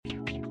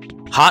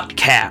hot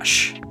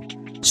cash,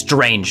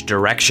 strange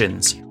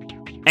directions,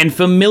 and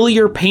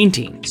familiar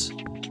paintings.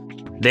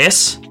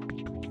 This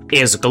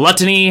is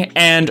Gluttony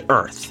and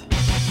Earth.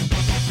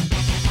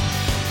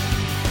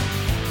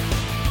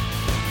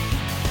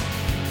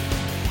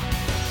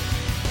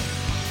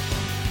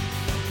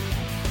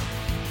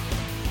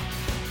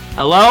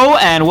 Hello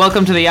and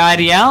welcome to the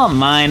IDL.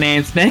 My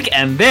name's Nick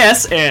and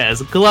this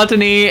is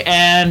Gluttony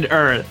and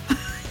Earth.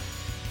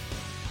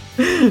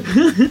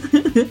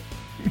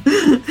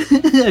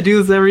 I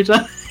do this every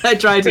time. I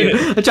try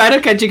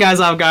to catch you guys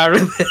off guard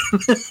with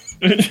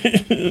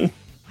it.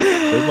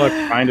 Good luck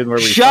finding where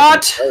we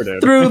shot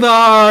through the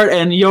heart,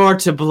 and you're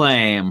to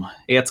blame.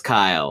 It's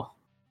Kyle.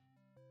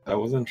 I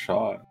wasn't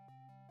shot.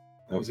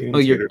 I was eating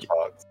tater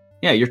tots.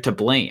 Yeah, you're to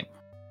blame.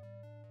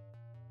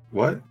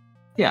 What?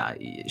 Yeah,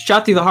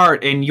 shot through the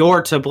heart, and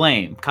you're to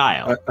blame,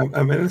 Kyle.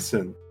 I'm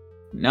innocent.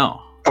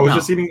 No, I was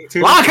just eating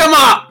tater tots. Lock him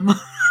up!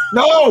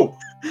 No!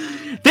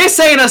 This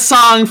ain't a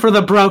song for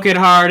the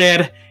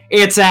brokenhearted.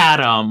 It's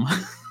Adam.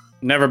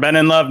 Never been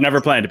in love, never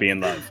planned to be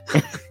in love.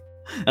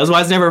 That's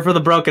why it's never for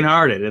the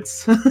brokenhearted.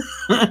 It's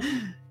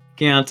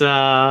can't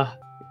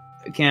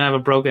have a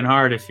broken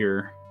heart if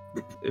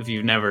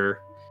you've never.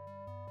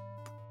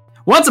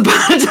 Once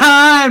upon a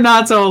time,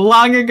 not so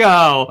long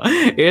ago,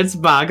 it's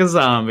Baka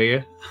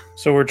Zombie.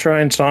 So we're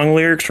trying song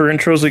lyrics for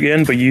intros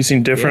again, but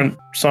using different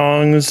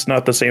songs,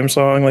 not the same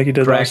song like you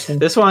did last time.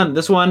 This one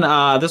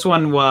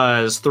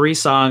was 3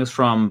 songs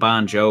from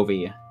Bon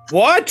Jovi.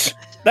 What?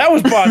 That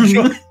was Bon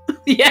Jovi.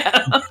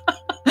 Yeah.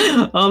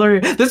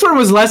 This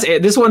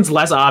one's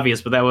less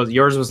obvious, but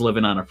yours was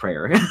Living on a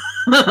Prayer.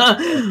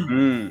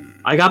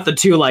 I got the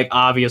 2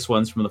 obvious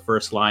ones from the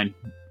first line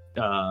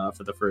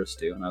for the first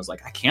 2, and I was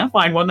like, I can't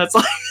find one that's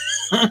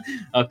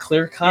a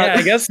clear cut. Yeah,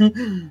 I guess.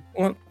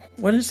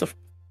 What is the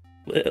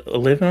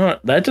Living on?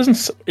 That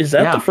doesn't. Is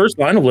that the first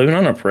line of Living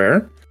on a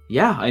Prayer?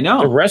 Yeah, I know.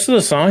 The rest of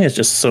the song is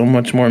just so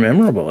much more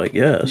memorable, I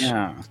guess.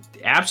 Yeah,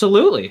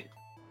 absolutely.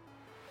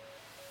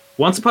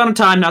 Once upon a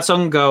time, not so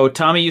long ago,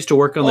 Tommy used to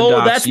work on the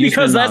docks. That's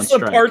because that's the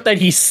part that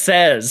he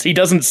says. He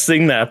doesn't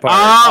sing that part.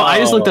 Oh, I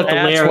just looked at the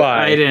lyrics.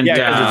 Why. I didn't.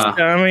 Yeah, because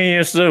Tommy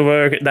used to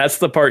work. That's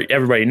the part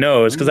everybody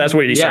knows, because that's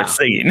what he starts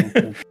singing.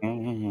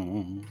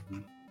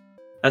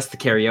 That's the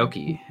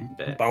karaoke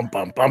bit. Bum,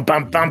 bum, bum,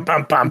 bum, bum,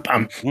 bum, bum,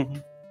 bum.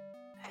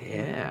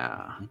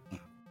 Yeah.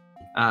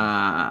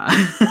 I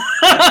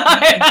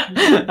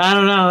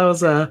don't know. That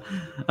was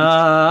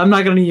I'm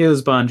not going to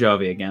use Bon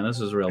Jovi again. This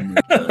was real mood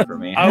killer for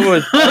me. I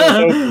was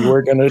hoping you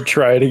were going to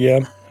try it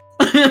again.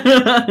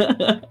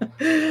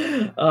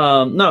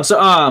 No. So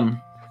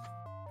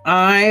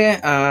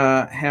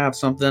I have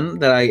something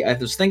that I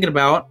was thinking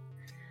about.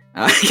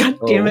 God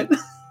damn it!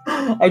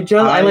 I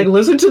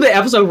listened to the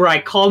episode where I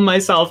called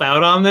myself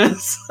out on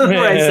this.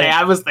 Where I say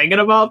I was thinking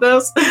about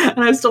this,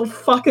 and I still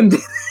fucking did.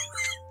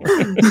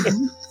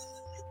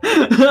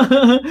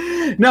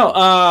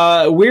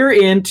 No, we're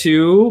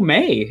into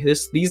May.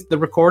 The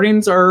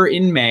recordings are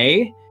in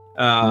May.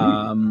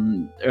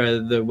 When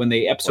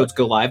the episodes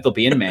go live, they'll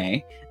be in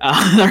May.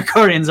 The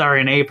recordings are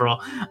in April.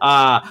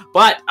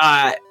 But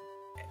I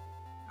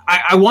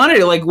wanted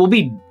to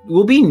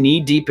we'll be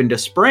knee deep into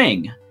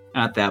spring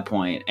at that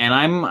point, and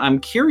I'm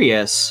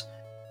curious.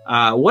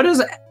 What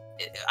is?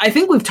 I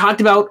think we've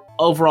talked about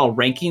overall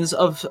rankings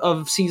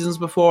of seasons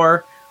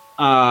before.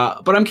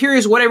 But I'm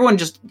curious what everyone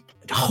just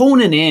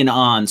honing in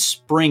on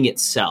spring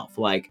itself.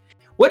 Like,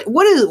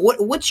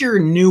 what's your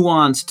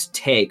nuanced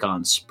take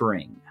on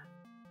spring?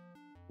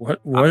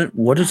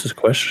 What is this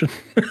question?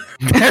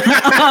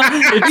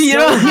 It's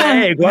so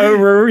vague. Why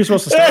were we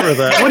supposed to start with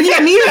that? What do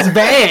you mean it's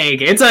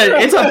vague? It's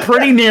a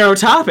pretty narrow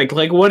topic.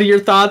 Like, what are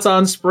your thoughts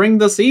on spring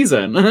the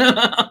season?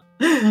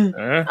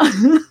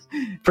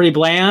 Pretty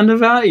bland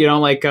about it? You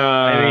don't like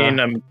I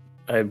mean,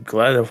 I'm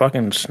glad the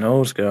fucking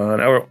snow's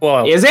gone.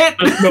 Is it?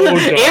 The snow's gone,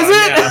 Is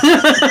it?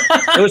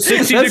 Yeah. It was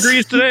 60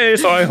 degrees today,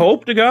 so I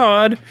hope to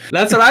God.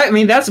 That's what I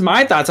mean. That's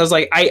my thoughts. I was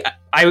like,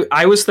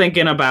 I was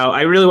thinking about.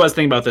 I really was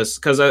thinking about this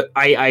because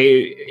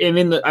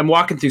I'm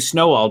walking through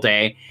snow all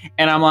day,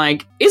 and I'm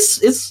like, it's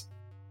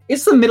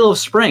the middle of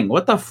spring.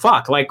 What the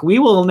fuck? Like, we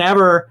will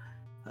never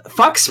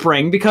fuck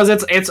spring because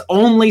it's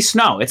only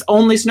snow. It's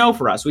only snow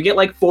for us. We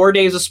get 4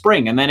 days of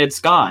spring, and then it's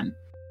gone.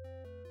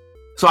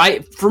 So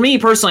for me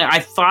personally, I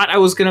thought I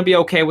was going to be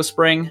okay with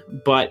spring,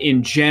 but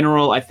in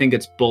general, I think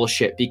it's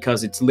bullshit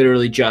because it's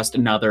literally just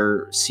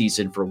another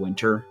season for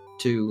winter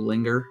to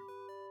linger.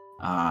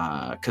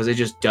 Because it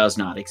just does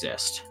not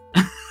exist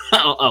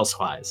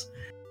elsewise.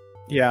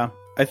 Yeah,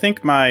 I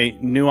think my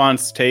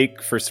nuanced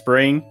take for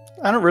spring,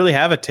 I don't really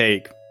have a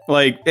take.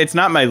 It's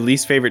not my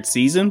least favorite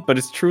season, but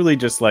it's truly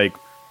just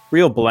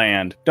real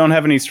bland. Don't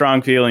have any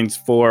strong feelings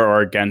for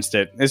or against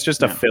it. It's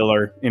just a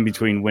filler in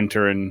between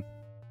winter and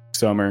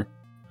summer.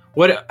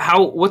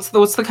 What's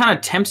the kind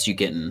of temps you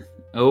getting?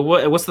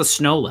 What's the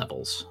snow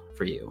levels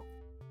for you?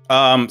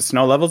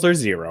 Snow levels are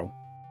 0.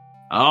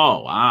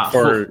 Oh wow.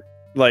 For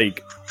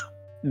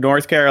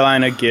North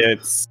Carolina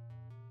gets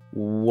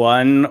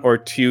 1 or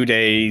 2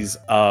 days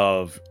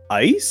of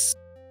ice.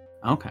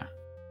 Okay.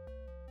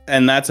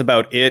 And that's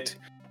about it.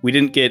 We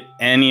didn't get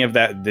any of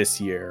that this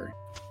year.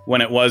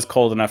 When it was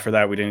cold enough for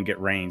that, we didn't get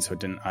rain, so it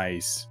didn't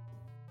ice.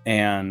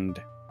 And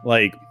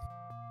like,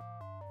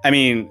 I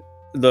mean,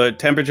 the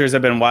temperatures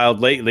have been wild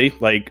lately.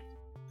 Like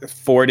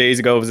 4 days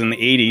ago, it was in the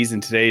 80s,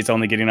 and today it's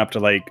only getting up to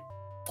like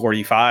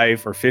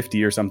 45 or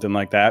 50 or something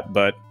like that.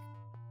 But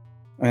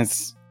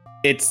it's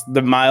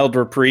the mild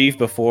reprieve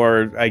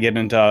before I get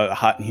into a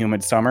hot and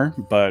humid summer.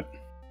 But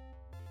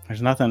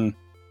there's nothing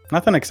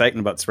exciting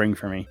about spring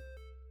for me.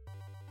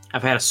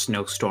 I've had a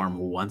snowstorm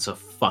once a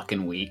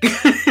fucking week,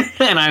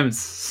 and I'm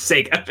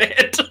sick of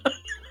it.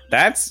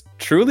 That's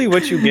truly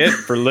what you get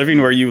for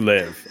living where you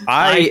live.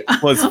 I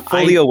was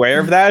fully aware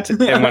of that, and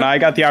when I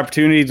got the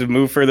opportunity to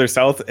move further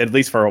south, at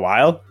least for a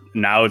while,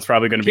 now it's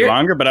probably going to be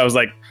longer, but I was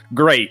like,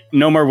 great,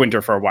 no more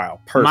winter for a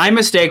while. Perfect. My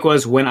mistake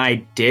was when I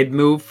did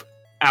move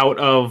out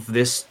of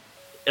this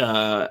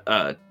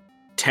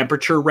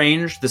temperature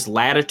range, this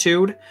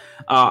latitude,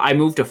 I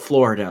moved to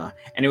Florida,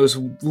 and it was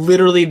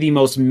literally the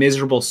most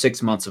miserable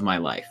 6 months of my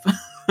life.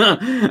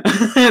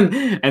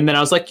 and then I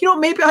was like,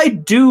 maybe I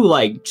do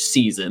like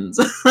seasons.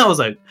 I was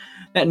like,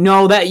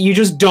 no, that you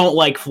just don't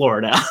like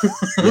Florida.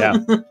 Yeah.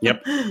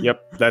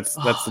 Yep. That's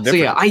the difference. So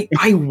yeah,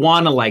 I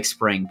want to like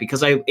spring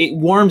because it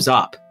warms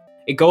up.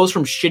 It goes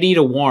from shitty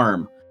to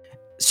warm,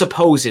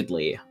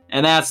 supposedly,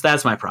 and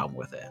that's my problem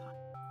with it.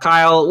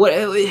 Kyle, what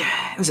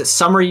is it?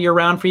 Summer year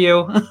round for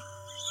you?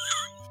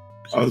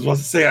 I was about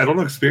to say, I don't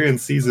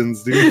experience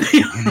seasons, dude.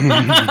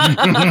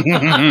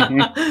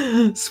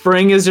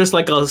 Spring is just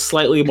like a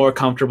slightly more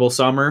comfortable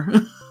summer.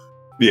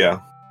 Yeah,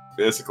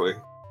 basically.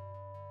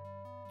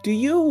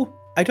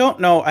 I don't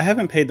know, I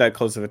haven't paid that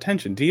close of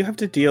attention. Do you have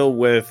to deal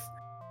with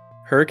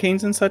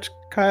hurricanes and such,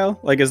 Kyle?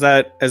 Like, is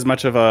that as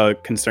much of a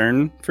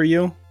concern for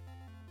you?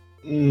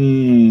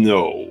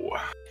 No.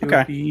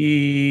 Okay.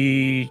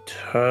 Be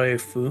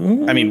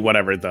typhoon? I mean,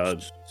 whatever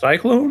the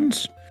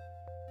cyclones?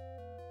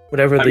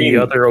 Whatever the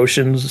other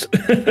oceans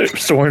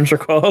storms are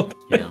called.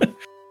 Yeah.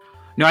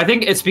 No, I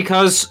think it's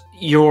because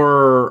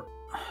I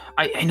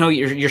know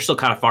you're still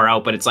kind of far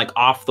out, but it's like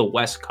off the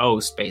west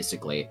coast,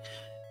 basically.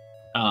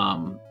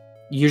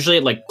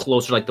 Usually like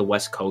closer like the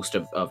west coast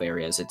of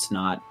areas, it's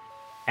not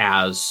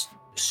as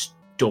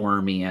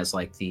stormy as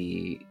like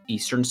the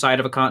eastern side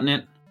of a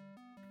continent.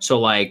 So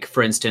like,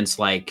 for instance,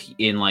 like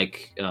in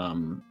like I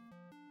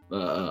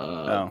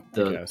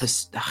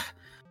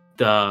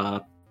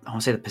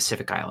want to say the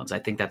Pacific Islands. I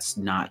think that's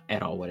not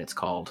at all what it's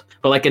called.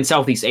 But like in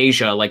Southeast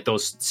Asia, like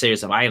those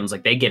series of islands,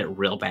 like they get it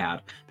real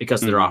bad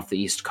because they're off the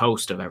east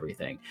coast of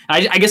everything.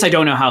 I guess I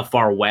don't know how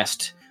far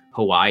west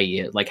Hawaii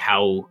is, like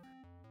how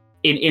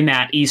in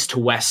that east to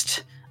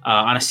west,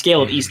 on a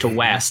scale of east to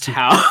west,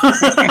 how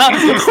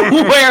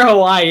where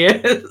Hawaii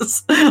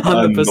is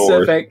on the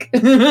Pacific.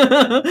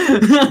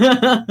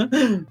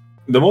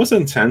 The most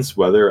intense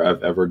weather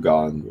I've ever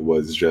gone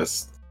was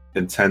just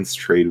intense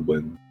trade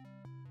wind.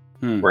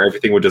 Where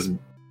everything would just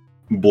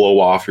blow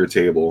off your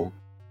table,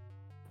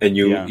 and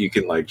you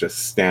can like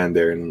just stand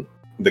there, and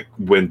the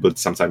wind would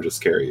sometimes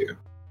just carry you.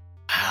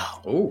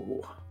 Wow,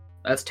 ooh,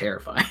 that's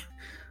terrifying.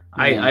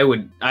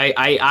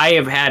 I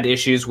have had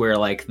issues where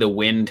like the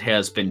wind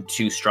has been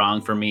too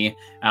strong for me,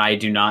 and I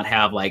do not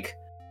have like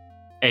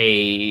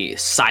a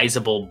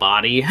sizable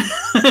body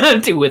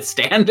to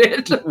withstand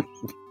it.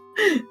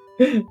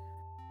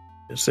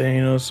 This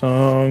ain't a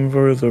song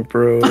for the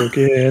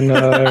broken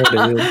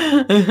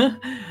hearted.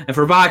 And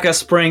for Baca,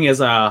 spring is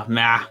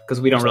because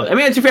we don't really. I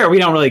mean, to be fair, we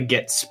don't really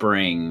get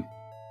spring.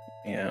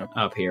 Yeah,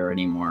 up here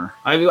anymore.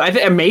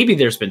 I maybe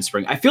there's been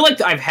spring. I feel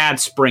like I've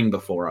had spring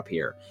before up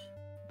here,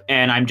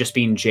 and I'm just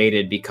being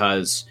jaded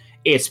because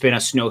it's been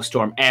a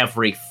snowstorm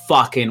every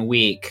fucking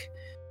week.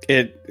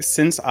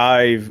 Since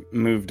I've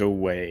moved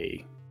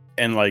away,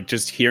 and like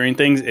just hearing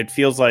things, it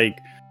feels like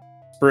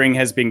spring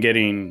has been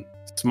getting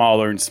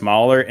smaller and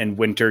smaller, and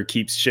winter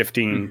keeps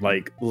shifting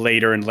like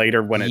later and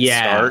later when it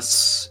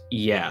starts.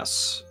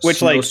 Yes,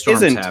 which like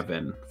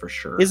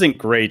isn't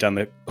great on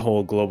the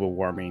whole global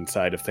warming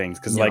side of things,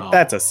 because like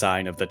that's a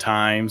sign of the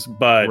times.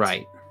 But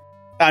right,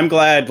 I'm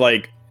glad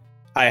like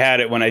I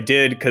had it when I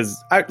did, because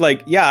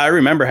I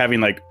remember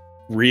having like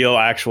real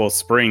actual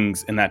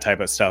springs and that type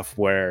of stuff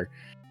where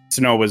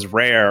snow was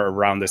rare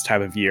around this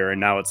time of year,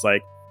 and now it's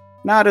like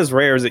not as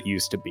rare as it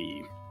used to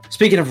be.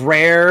 Speaking of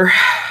rare,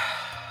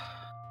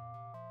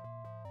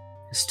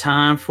 it's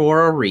time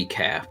for a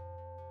recap.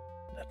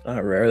 That's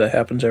not rare. That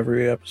happens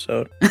every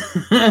episode.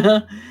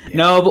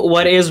 No, but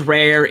what is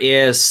rare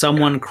is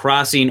someone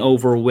crossing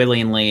over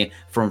willingly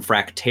from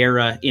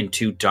Fractera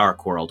into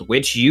Dark World,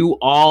 which you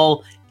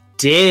all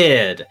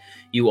did.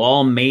 You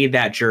all made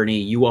that journey.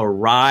 You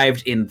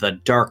arrived in the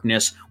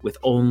darkness with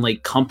only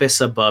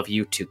compass above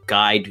you to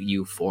guide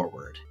you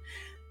forward.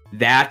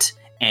 That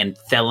and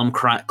Thelum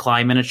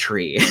climbing a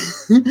tree.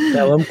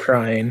 Thelum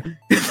crying.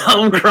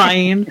 Thelum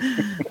crying.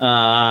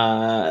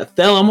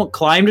 Thelum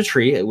climbed a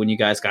tree when you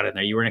guys got in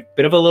there. You were in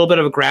a little bit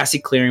of a grassy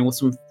clearing with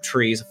some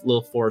trees, a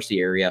little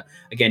foresty area.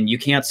 Again, you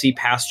can't see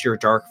past your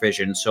dark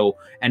vision, so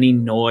any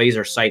noise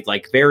or sight,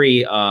 like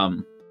very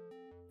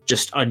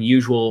just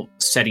unusual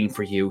setting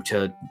for you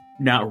to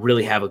not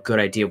really have a good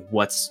idea of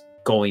what's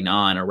going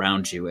on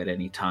around you at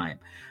any time.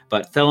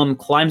 But Thelum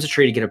climbs a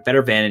tree to get a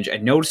better vantage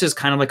and notices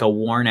kind of like a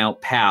worn out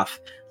path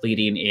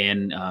leading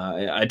in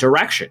a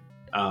direction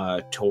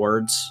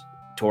towards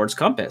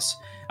Compass.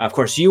 Of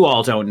course, you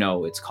all don't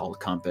know it's called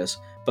Compass,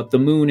 but the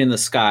moon in the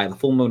sky, the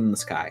full moon in the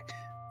sky.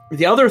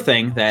 The other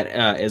thing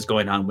that is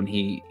going on when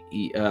he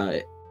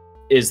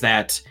is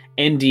that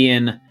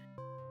Endian,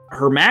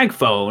 her mag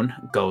phone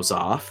goes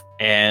off,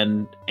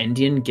 and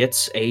Endian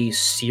gets a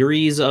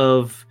series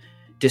of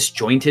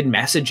disjointed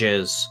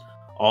messages,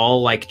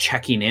 all like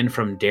checking in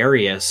from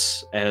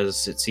Darius,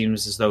 as it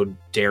seems as though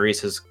Darius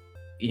has,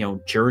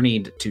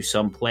 journeyed to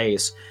some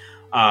place,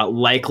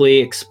 likely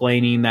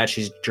explaining that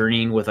she's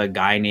journeying with a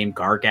guy named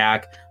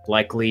Gargak,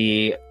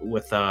 likely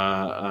with to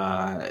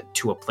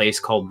a place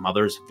called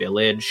Mother's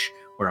Village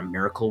where a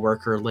miracle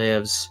worker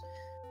lives,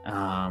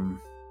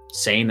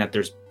 saying that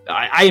there's,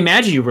 I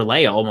imagine you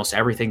relay almost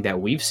everything that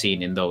we've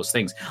seen in those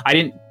things. I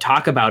didn't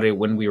talk about it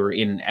when we were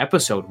in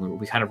episode.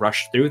 We kind of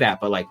rushed through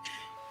that, but like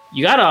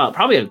you got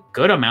probably a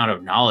good amount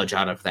of knowledge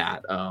out of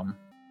that.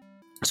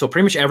 So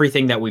pretty much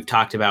everything that we've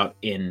talked about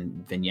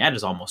in Vignette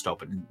is almost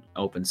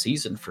open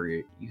season for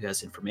you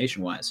guys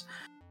information wise.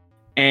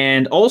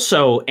 And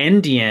also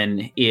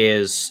Endian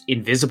is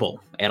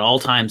invisible at all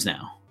times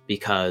now,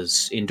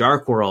 because in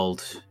Dark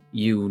World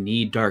you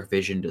need dark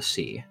vision to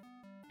see.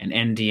 And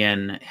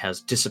Endian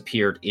has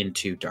disappeared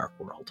into Dark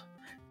World.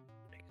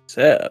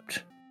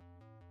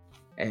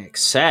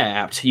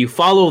 Except you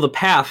follow the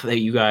path that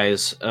you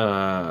guys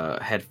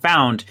had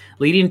found,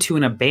 leading to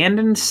an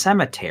abandoned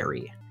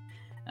cemetery.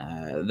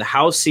 The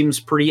house seems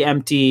pretty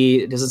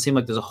empty. It doesn't seem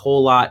like there's a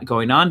whole lot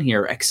going on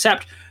here,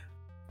 except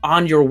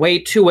on your way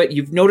to it,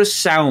 you've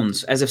noticed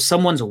sounds as if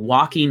someone's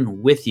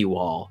walking with you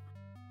all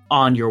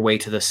on your way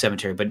to the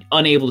cemetery, but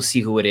unable to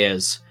see who it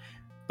is.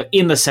 But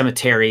in the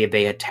cemetery,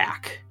 they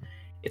attack.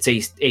 It's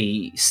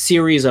a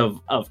series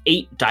of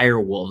 8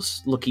 dire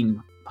wolves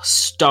looking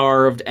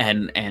starved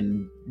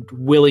and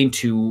willing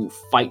to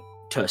fight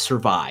to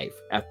survive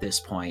at this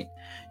point.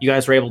 You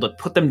guys were able to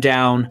put them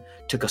down,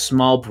 took a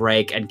small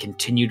break, and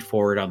continued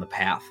forward on the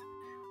path.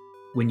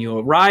 When you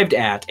arrived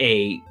at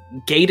a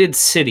gated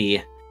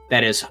city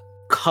that is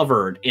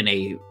covered in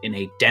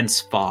a dense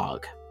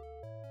fog.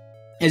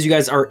 As you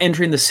guys are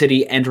entering the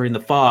city, entering the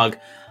fog,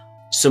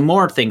 some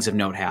more things of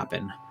note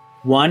happen.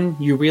 One,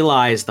 you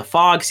realize the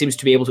fog seems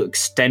to be able to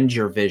extend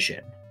your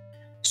vision.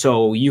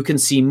 So you can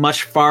see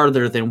much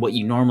farther than what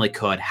you normally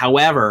could.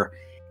 However,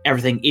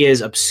 everything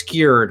is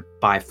obscured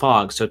by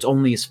fog, so it's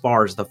only as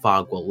far as the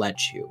fog will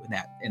let you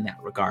in that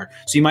regard.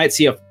 So you might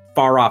see a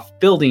far-off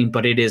building,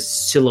 but it is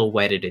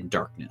silhouetted in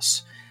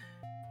darkness.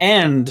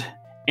 And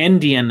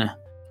Endian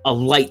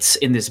alights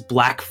in this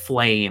black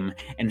flame,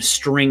 and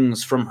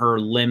strings from her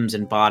limbs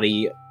and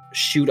body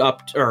shoot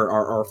up,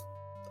 or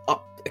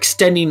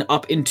extending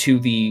up into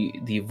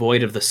the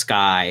void of the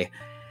sky,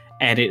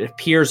 and it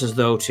appears as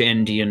though to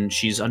Endian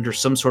she's under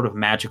some sort of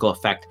magical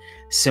effect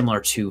similar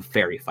to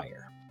fairy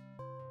fire.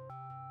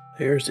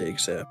 There's the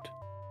accept.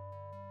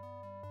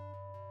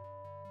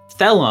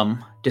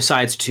 Thelum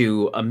decides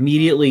to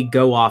immediately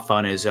go off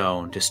on his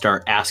own to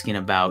start asking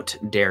about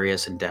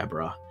Darius and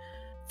Deborah.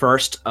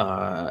 First,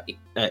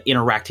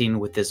 interacting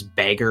with this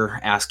beggar,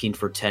 asking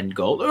for 10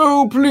 gold.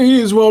 Oh,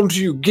 please, won't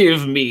you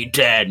give me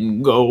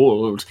 10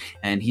 gold?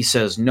 And he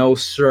says, no,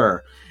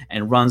 sir,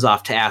 and runs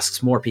off to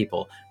ask more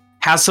people.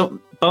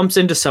 Bumps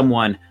into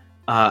someone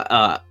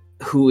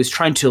who is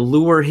trying to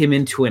lure him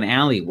into an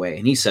alleyway,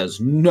 and he says,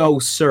 no,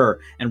 sir,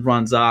 and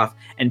runs off,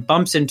 and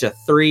bumps into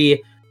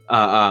 3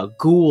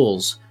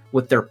 ghouls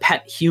with their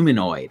pet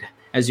humanoid.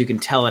 As you can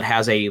tell, it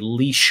has a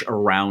leash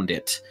around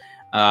it.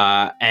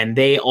 And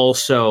they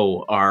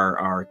also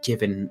are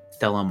giving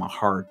Thelum a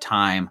hard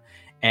time.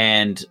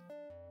 And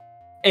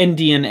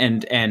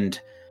Endian and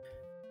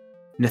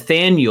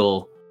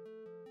Nathaniel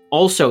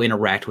also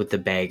interact with the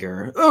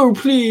beggar. Oh,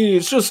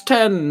 please, just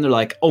 10. And they're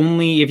like,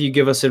 only if you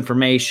give us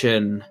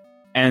information.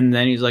 And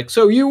then he's like,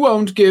 so you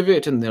won't give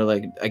it? And they're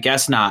like, I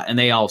guess not. And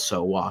they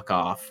also walk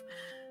off.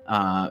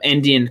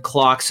 Endian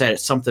clocks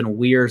at something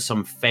weird,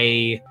 some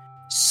fae,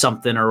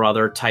 something or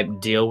other type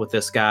deal with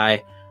this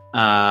guy.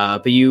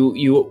 But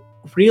you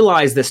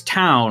realize this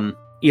town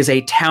is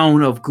a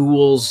town of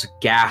ghouls,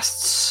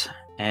 ghasts,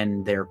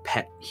 and their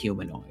pet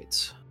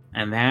humanoids.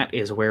 And that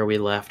is where we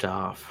left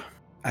off.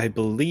 I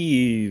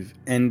believe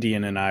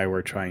Endian and I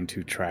were trying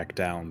to track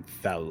down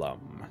Thelum.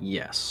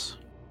 Yes.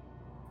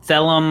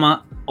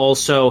 Thelum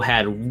also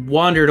had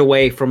wandered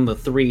away from the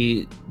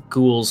 3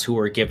 ghouls who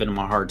were giving him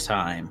a hard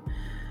time.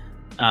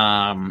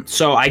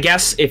 So I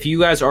guess if you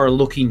guys are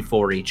looking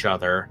for each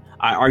other,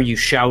 are you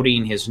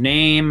shouting his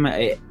name?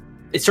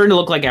 It's starting to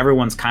look like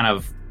everyone's kind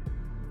of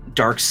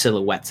dark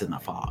silhouettes in the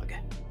fog.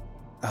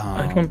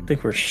 I don't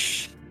think we're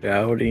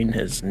shouting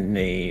his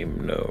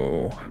name,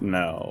 no.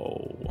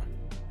 No.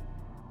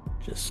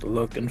 Just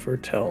looking for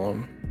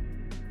Tellum.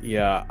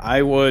 Yeah,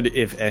 I would,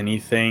 if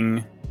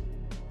anything.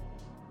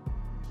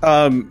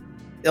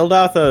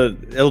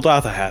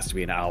 Ildatha has to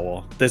be an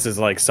owl. This is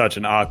like such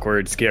an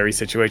awkward, scary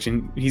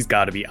situation. He's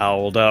got to be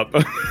owled up.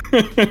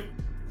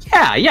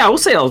 Yeah, we'll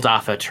say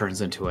Ildatha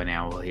turns into an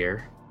owl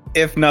here.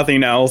 If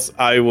nothing else,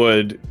 I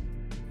would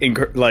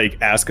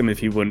ask him if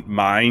he wouldn't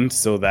mind,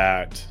 so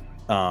that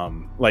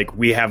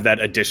we have that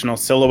additional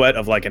silhouette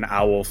of like an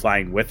owl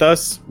flying with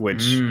us, which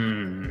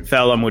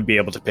Thelem would be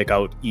able to pick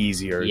out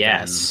easier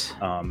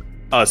than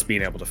us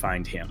being able to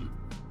find him.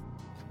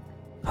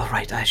 All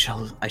right, I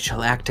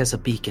shall act as a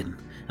beacon,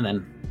 and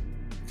then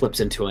flips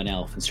into an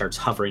elf and starts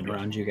hovering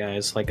around you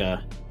guys like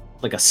a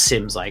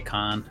Sims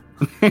icon.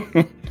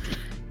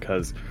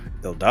 Because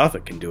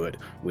Ildatha can do it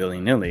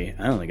willy-nilly.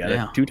 I only got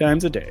it 2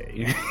 times a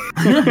day.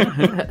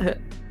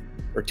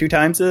 Or 2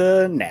 times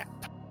a nap.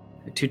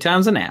 2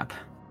 times a nap.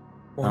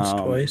 Once,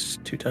 twice,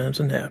 2 times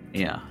a nap.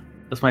 Yeah.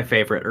 That's my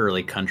favorite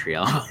early country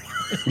album.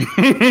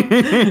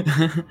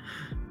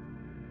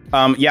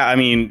 Yeah, I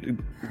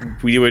mean,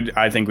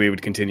 I think we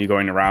would continue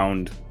going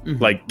around,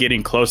 like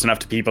getting close enough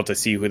to people to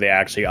see who they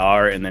actually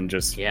are, and then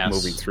just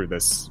moving through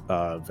this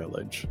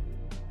village.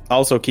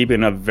 Also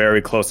keeping a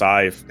very close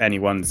eye if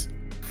anyone's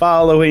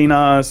following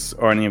us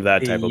or any of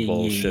that type of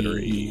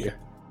bullshittery.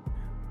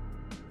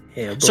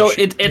 Yeah, so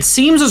it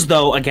seems as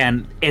though,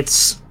 again,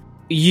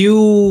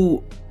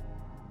 you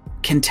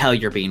can tell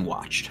you're being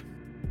watched.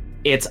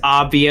 It's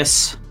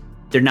obvious.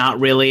 They're not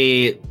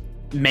really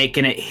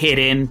making it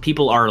hidden.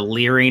 People are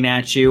leering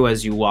at you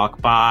as you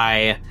walk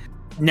by.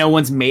 No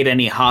one's made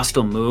any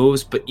hostile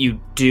moves, but you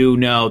do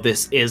know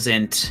this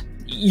isn't...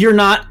 You're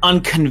not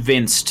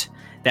unconvinced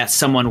that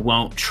someone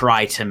won't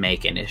try to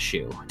make an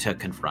issue to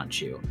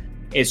confront you.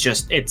 It's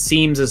just, it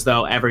seems as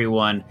though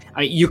everyone...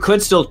 you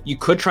could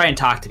try and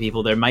talk to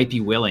people. They might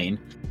be willing.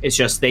 It's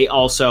just they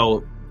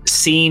also,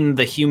 seeing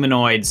the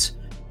humanoids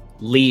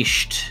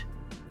leashed,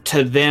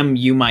 to them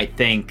you might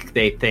think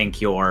they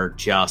think you're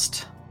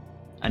just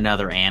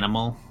another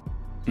animal.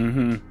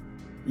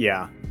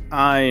 Yeah.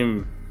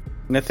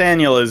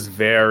 Nathaniel is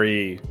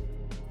very,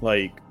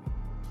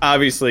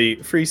 obviously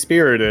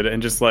free-spirited,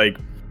 and just,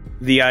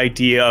 the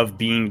idea of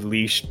being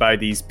leashed by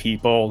these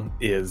people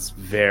is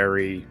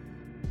very...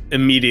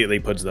 immediately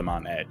puts them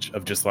on edge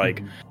of just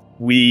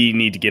we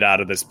need to get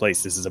out of this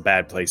place. This is a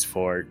bad place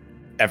for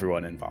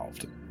everyone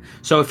involved.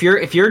 So if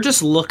you're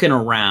just looking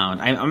around,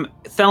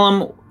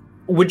 Thelem,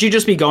 would you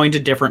just be going to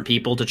different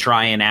people to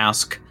try and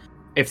ask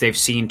if they've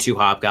seen 2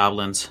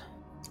 hobgoblins?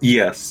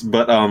 Yes,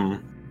 but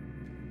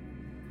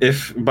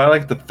if by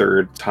the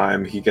 3rd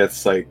time he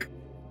gets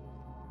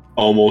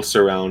almost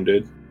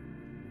surrounded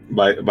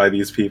by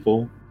these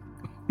people,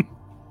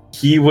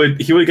 he would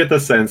get the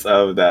sense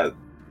of that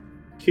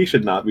he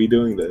should not be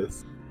doing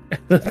this.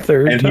 The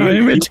 3rd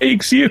time it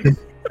takes you.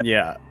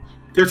 Yeah.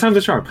 3rd time's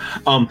a charm.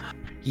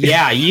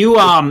 Yeah,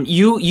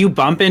 you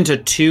bump into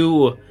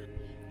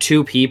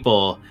two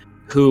people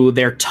who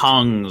their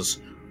tongues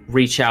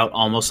reach out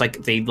almost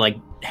like they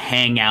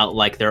hang out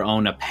like their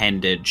own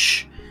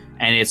appendage,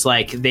 and it's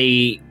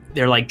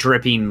they're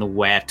dripping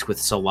wet with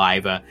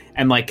saliva,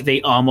 and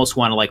they almost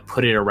want to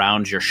put it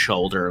around your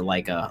shoulder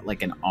like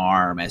an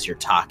arm as you're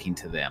talking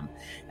to them,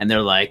 and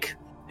they're like,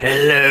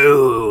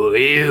 "Hello,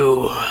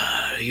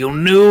 you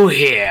new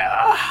here?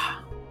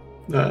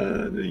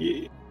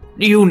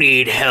 You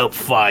need help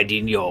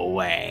finding your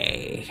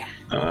way."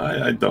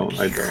 I don't.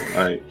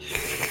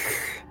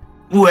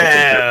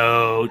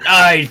 Well,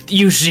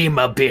 you seem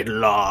a bit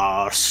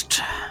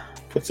lost.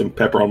 Put some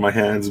pepper on my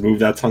hands, move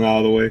that tongue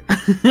out of the way.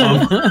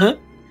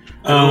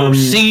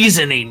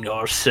 Seasoning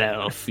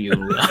yourself, you.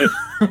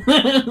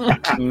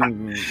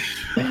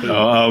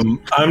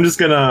 I'm just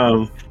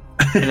gonna.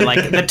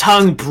 And, the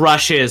tongue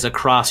brushes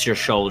across your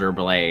shoulder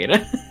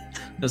blade.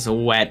 It's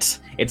wet.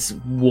 It's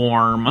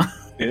warm.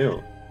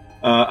 Ew.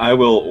 I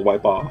will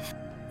wipe off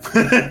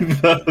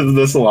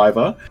the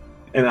saliva,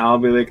 and I'll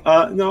be like,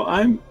 "No,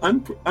 I'm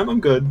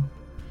good.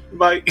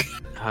 Bye."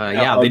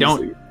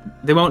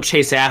 They won't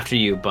chase after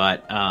you,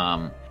 but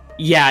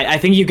I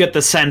think you get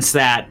the sense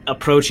that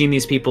approaching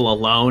these people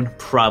alone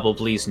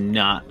probably is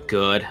not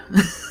good.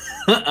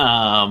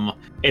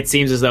 It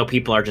seems as though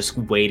people are just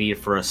waiting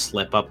for a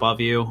slip up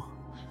of you.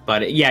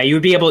 But you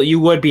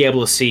would be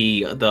able to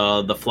see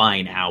the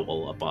flying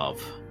owl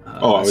above.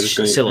 I was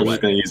just going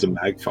to use a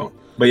mag phone.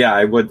 But yeah,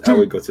 I would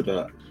go to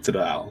the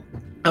owl.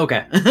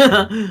 Okay.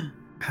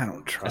 I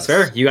don't trust.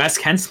 That's fair. You guys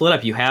can split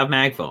up. You have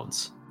mag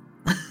phones.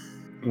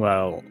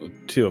 Well,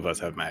 2 of us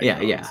have mag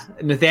phones. Yeah.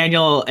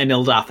 Nathaniel and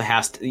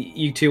Ildatha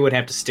you 2 would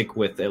have to stick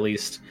with at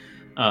least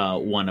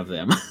one of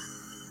them.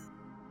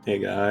 Hey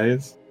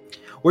guys.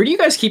 Where do you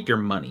guys keep your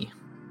money?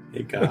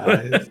 Hey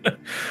guys.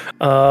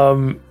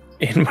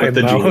 In my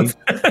mouth.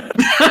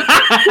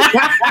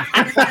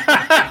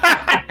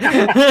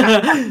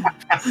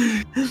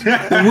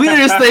 The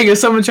weirdest thing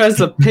is someone tries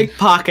to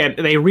pickpocket,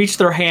 they reach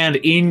their hand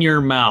in your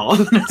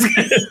mouth.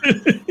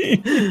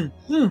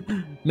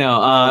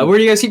 No, where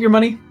do you guys keep your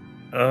money?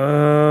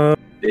 I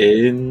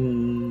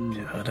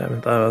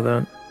haven't thought of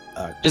that.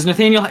 Does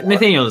Nathaniel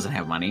doesn't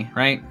have money,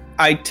 right?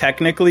 I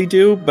technically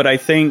do, but I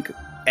think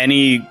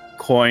any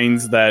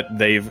coins that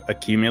they've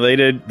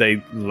accumulated,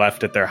 they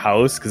left at their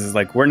house because it's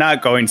like, we're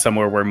not going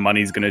somewhere where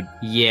money's going to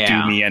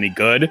do me any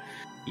good.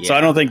 Yeah. So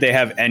I don't think they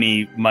have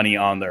any money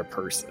on their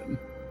person.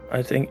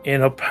 I think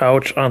in a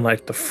pouch on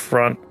like the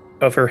front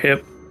of her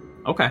hip.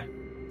 Okay.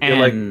 And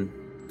like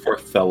for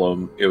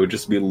Thellum, it would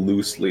just be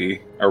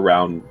loosely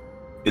around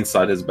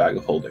inside his bag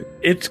of holding.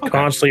 It's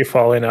constantly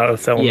falling out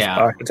of Thellum's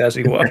pockets as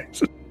he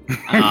walks.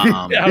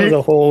 Out of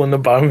the hole in the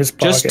bottom of his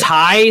pocket. Just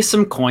tie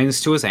some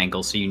coins to his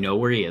ankle so you know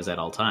where he is at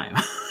all time.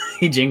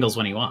 He jingles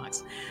when he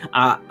walks.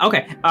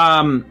 Okay.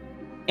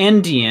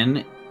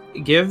 Endian,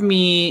 give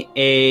me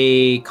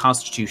a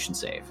Constitution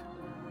save.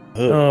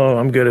 Oh,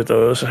 I'm good at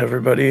those,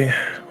 everybody.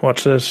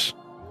 Watch this.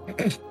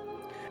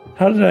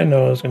 How did I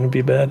know it was going to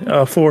be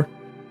bad? 4.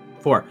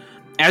 4.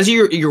 As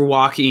you're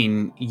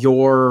walking,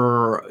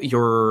 your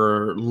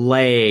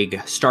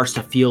leg starts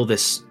to feel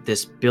this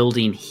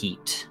building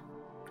heat.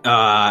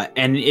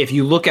 And if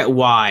you look at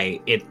why,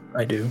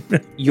 I do.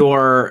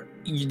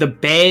 The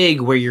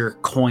bag where your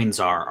coins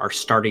are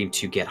starting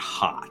to get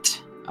hot.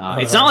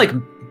 It's not like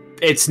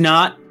it's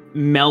not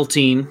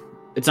melting.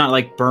 It's not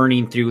like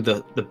burning through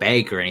the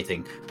bag or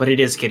anything, but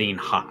it is getting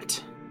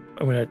hot.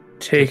 I'm gonna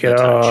take it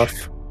off.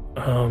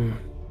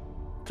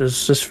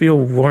 Does this feel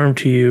warm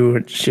to you?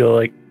 And she'll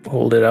like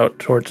hold it out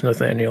towards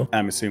Nathaniel.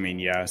 I'm assuming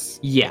yes.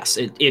 Yes,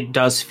 it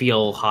does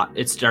feel hot.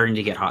 It's starting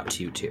to get hot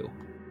to you too.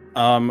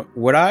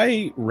 Would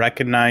I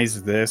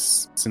recognize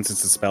this, since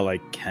it's a spell I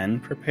can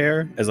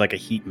prepare, as like a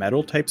heat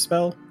metal type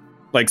spell?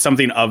 Like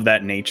something of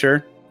that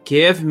nature?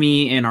 Give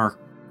me an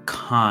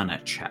Arcana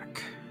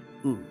check.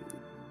 Ooh,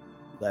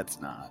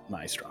 that's not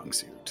my strong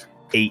suit.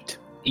 8.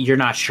 You're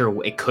not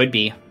sure. It could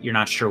be. You're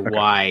not sure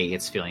why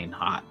it's feeling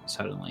hot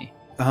suddenly.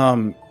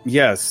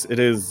 Yes, it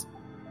is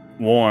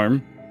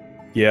warm.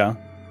 Yeah.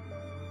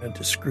 And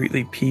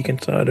discreetly peek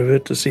inside of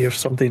it to see if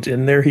something's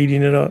in there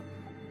heating it up.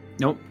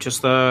 Nope,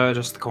 just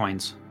the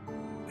coins.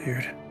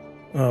 Weird.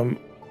 I'm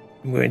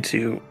going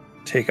to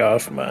take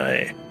off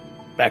my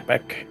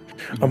backpack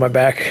on my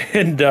back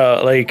and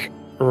like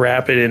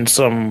wrap it in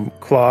some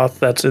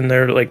cloth that's in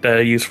there, like that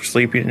I use for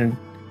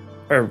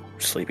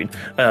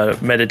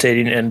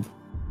meditating, and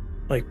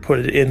like put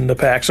it in the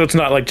pack. So it's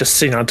not like just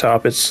sitting on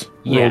top. It's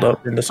rolled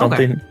up into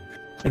something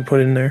and put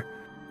it in there.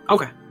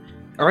 Okay.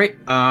 All right.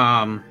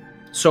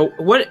 So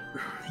what?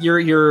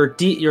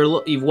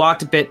 You've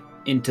walked a bit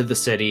into the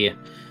city.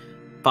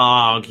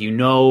 Fog, you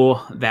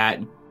know that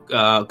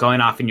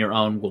going off on your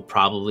own will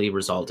probably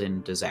result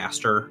in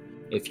disaster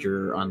if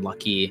you're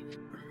unlucky.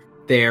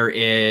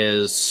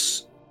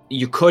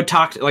 You could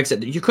talk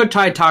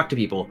to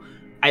people.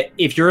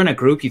 If you're in a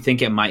group, you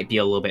think it might be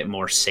a little bit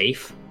more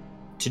safe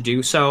to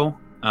do so,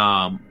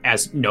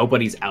 as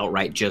nobody's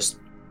outright just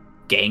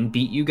gang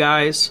beat you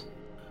guys.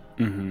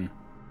 Mm-hmm.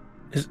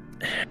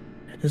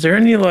 Is there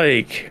any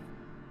like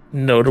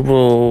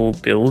notable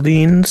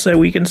buildings that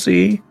we can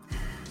see?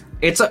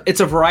 It's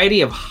a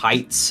variety of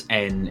heights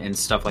and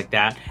stuff like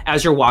that.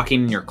 As you're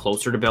walking and you're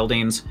closer to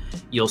buildings,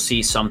 you'll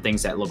see some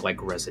things that look like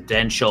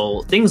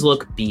residential. Things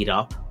look beat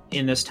up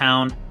in this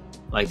town.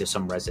 Like there's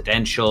some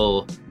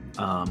residential.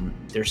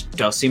 There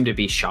does seem to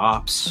be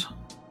shops.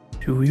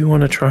 Do we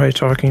want to try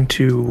talking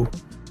to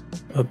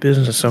a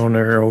business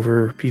owner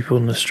over people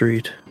in the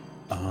street?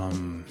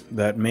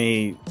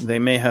 They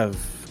may have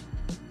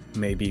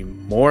maybe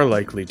more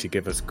likely to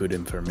give us good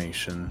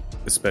information,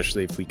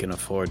 especially if we can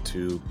afford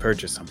to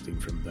purchase something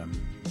from them.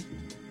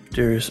 If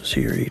Darius is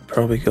here, he'd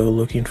probably go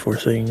looking for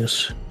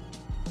things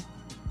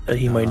that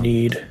he might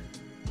need.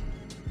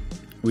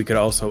 We could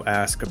also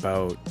ask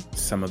about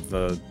some of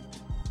the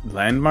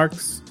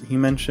landmarks he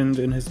mentioned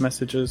in his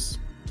messages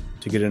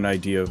to get an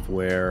idea of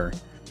where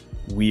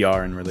we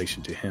are in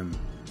relation to him.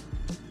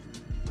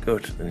 Go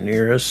to the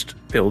nearest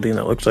building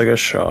that looks like a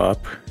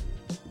shop.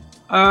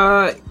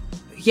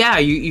 Yeah,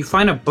 you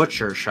find a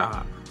butcher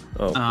shop.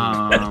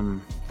 Oh.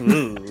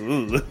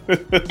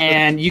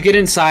 And you get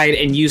inside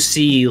and you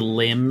see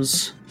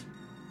limbs.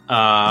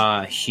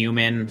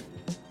 Humanoid.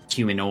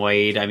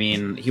 I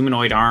mean,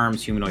 humanoid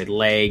arms, humanoid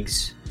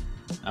legs.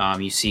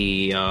 You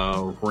see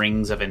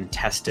rings of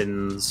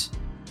intestines.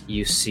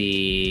 You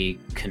see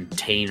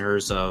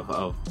containers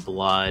of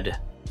blood.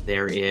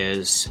 There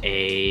is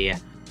a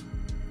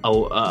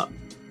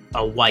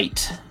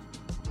white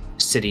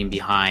sitting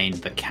behind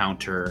the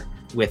counter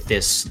with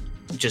this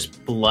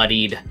just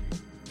bloodied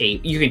ape.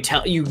 You can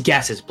tell, you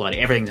guess it's bloody.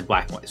 Everything's in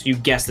black and white. So you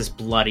guess this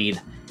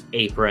bloodied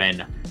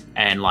apron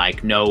and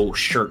like no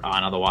shirt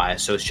on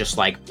otherwise. So it's just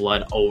like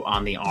blood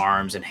on the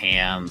arms and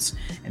hands.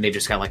 And they've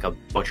just got like a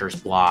butcher's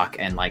block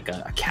and like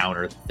a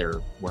counter that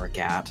they're work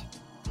at.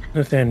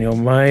 Nathaniel,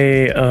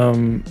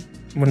 when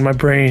my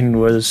brain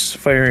was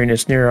firing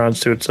its neurons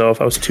to itself,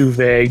 I was too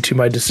vague to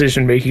my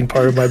decision-making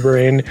part of my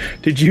brain.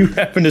 Did you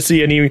happen to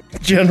see any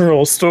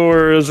general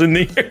stores in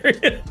the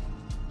area?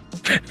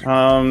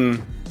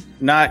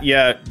 Not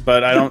yet,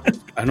 but I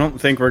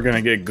don't think we're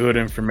gonna get good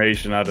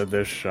information out of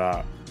this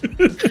shop.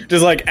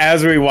 Just like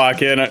as we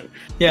walk in,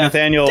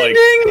 Nathaniel ding, like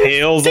ding,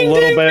 hails ding, a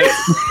little bit.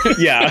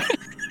 Yeah,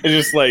 it's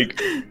just like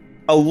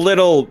a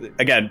little,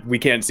 again, we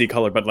can't see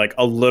color, but like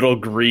a little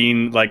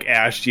green, like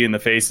ashy in the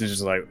face, is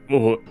just like,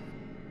 oh,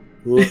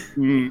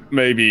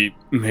 maybe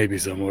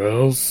somewhere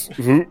else.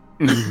 Yeah,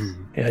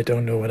 I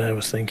don't know what I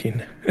was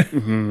thinking.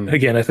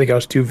 Again, I think I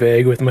was too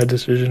vague with my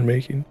decision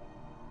making.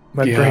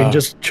 My brain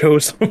just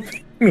chose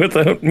something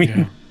without me.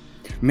 Yeah.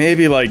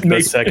 Maybe like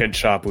the second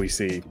shop we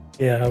see.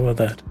 Yeah, how about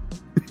that?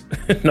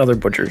 Another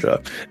butcher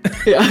shop.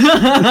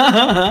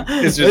 Yeah.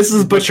 This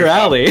is Butcher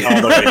Alley.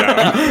 All the way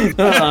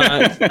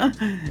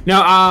down.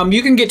 Now,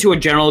 you can get to a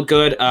general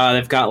good.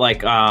 They've got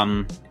like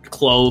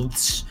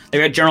clothes.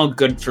 They've got general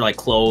good for like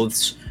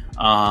clothes,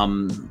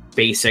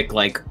 basic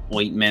like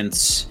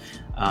ointments,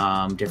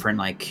 different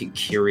like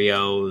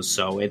curios.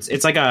 So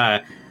it's like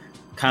a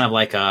kind of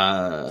like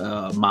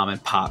a mom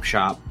and pop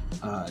shop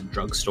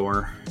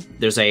drugstore.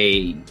 There's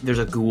a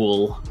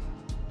ghoul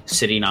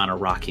sitting on a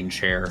rocking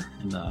chair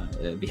in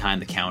the behind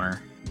the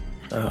counter.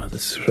 Oh,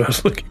 this is what I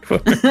was looking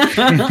for.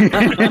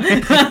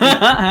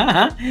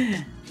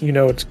 You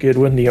know it's good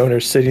when the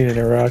owner's sitting in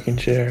a rocking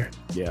chair.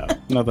 Yeah,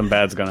 nothing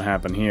bad's gonna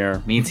happen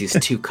here. Means he's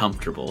too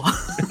comfortable.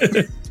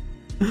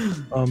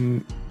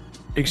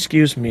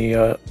 Excuse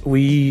me,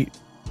 we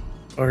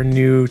are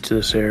new to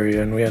this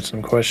area and we had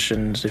some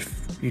questions,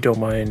 if you don't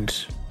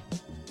mind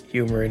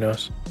humoring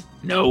us.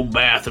 No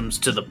bathrooms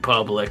to the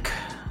public.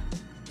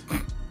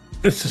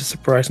 This is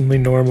surprisingly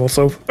normal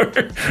so far.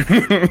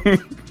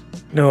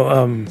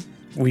 No,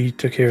 we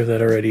took care of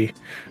that already.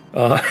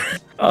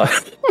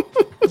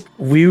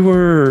 We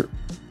were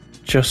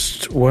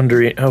just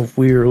wondering,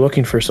 we were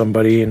looking for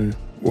somebody and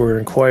we're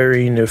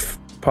inquiring if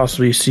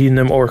possibly seen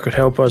them or could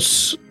help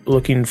us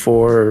looking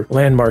for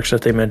landmarks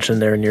that they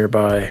mentioned there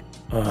nearby.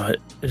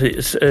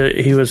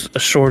 He was a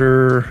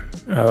shorter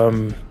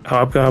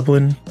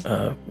hobgoblin,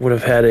 would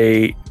have had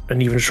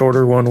an even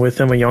shorter one with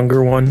him, a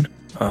younger one.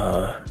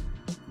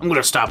 I'm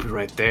gonna stop you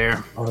right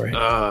there. All right.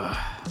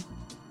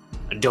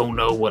 I don't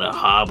know what a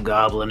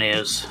hobgoblin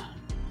is.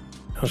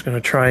 I was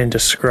gonna try and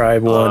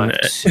describe one.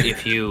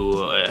 If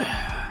you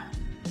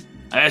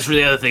as for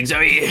the other things, I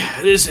mean,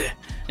 this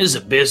is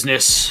a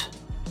business.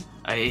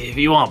 If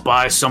you want to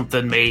buy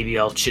something, maybe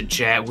I'll chit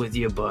chat with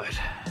you. But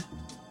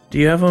do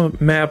you have a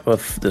map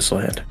of this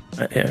land?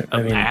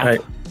 A map?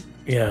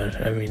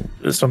 I mean,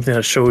 it's something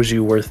that shows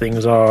you where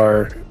things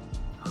are.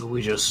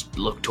 We just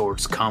look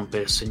towards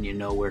compass, and you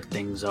know where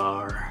things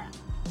are.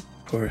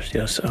 Of course,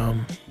 yes.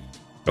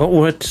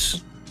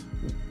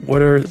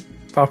 What are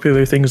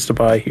popular things to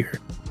buy here?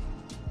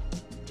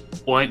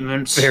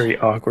 Ointments. Very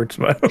awkward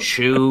smile.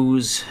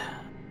 Shoes.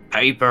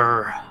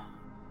 Paper.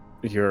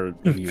 You're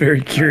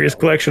very curious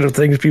collection of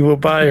things people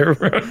buy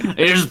around.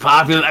 It is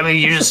popular. I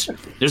mean,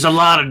 there's a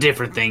lot of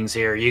different things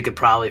here. You could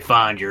probably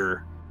find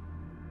your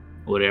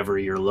whatever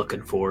you're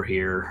looking for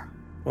here.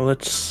 Well,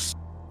 let's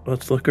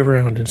look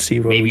around and see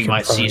what maybe we you can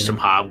might find. See some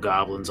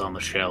hobgoblins on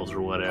the shelves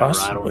or whatever.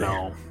 Possibly. I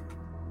don't know.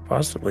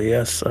 Possibly,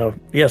 yes.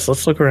 Yes,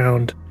 let's look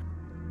around.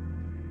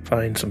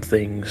 Find some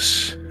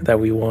things that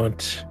we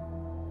want.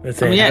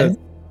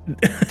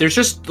 There's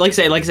just like I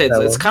said,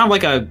 it's kind of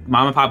like a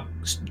mom and pop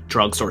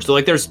drugstore. So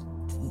like there's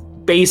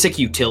basic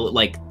utility,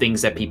 like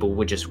things that people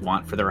would just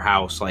want for their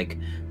house, like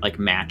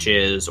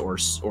matches or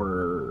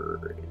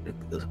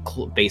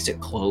basic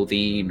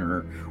clothing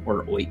or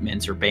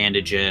ointments or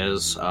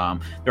bandages.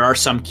 There are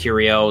some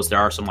curios. There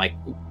are some like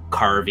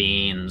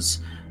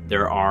carvings.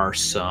 There are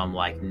some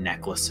like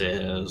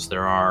necklaces.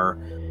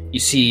 You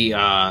see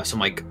some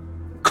like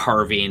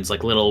carvings,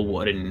 like little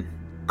wooden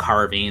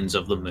carvings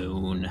of the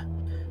moon,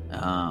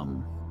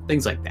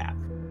 things like that.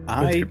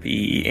 Would there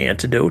be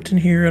antidote in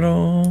here at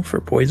all for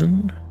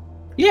poison?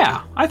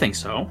 Yeah, I think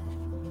so.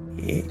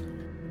 Yeah.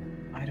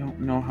 I don't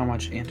know how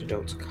much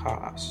antidotes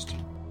cost.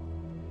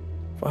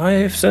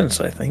 5 cents,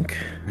 I think.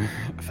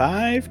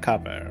 5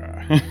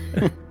 copper.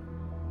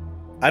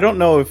 I don't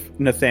know if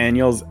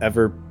Nathaniel's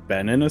ever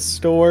been in a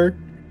store,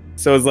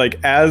 so it's like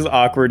as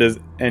awkward as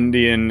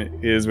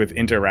Endian is with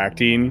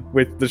interacting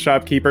with the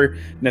shopkeeper,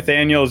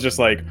 Nathaniel's just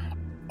like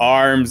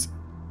arms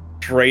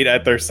straight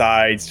at their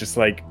sides, just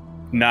like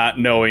not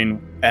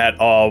knowing at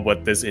all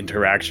what this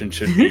interaction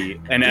should be.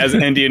 And as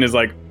Endian is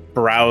like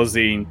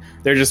browsing,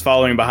 they're just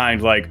following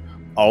behind, like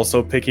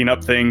also picking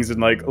up things and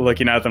like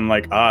looking at them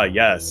like,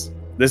 yes,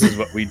 this is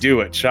what we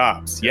do at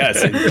shops.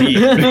 Yes,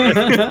 indeed.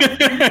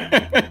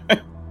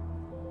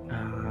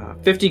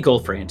 50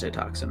 gold for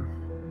antitoxin.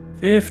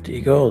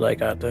 50 gold, I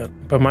got that.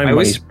 But my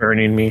money's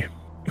burning me.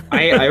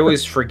 I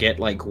always forget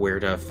like where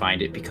to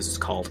find it because it's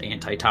called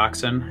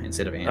antitoxin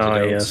instead of antidotes.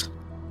 Oh, yes.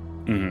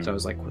 Mm-hmm. So I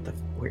was like,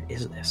 where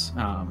is this?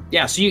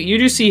 So you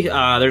do see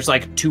there's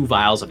like 2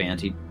 vials of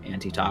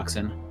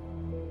antitoxin.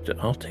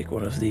 I'll take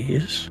one of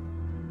these.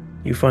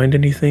 You find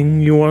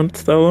anything you want,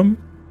 Thelum?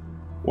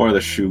 What are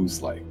the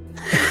shoes like?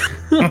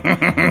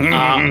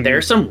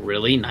 There's some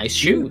really nice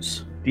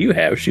shoes. Do you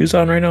have shoes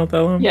on right now,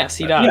 Thelum? Yes,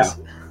 he does.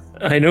 Yeah.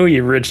 I know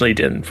you originally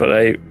didn't, but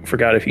I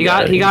forgot if he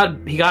got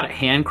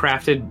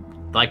handcrafted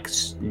like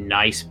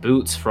nice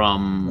boots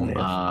from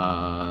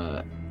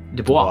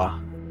Dubois.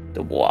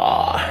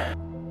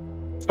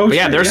 Oh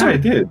yeah, I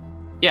did.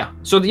 Yeah.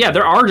 So yeah,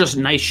 there are just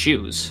nice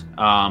shoes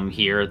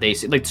here. They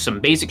like some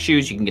basic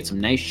shoes. You can get some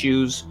nice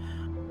shoes.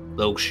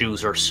 Those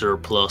shoes are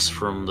surplus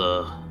from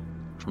the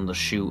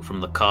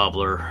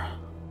cobbler.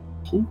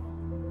 Who?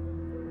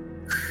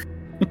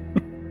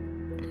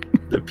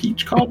 The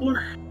peach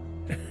cobbler?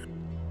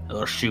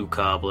 The shoe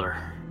cobbler.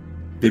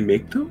 They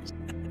make those?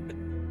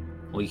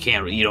 Well, you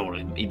can't. You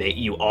don't.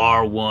 You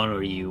are one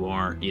or you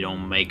aren't. You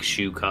don't make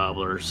shoe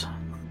cobblers.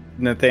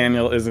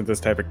 Nathaniel isn't this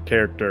type of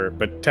character,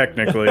 but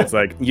technically it's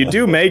like, you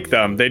do make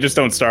them, they just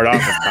don't start off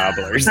as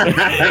cobblers.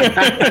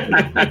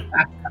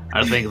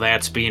 I think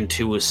that's being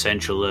too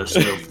essentialist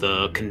of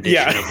the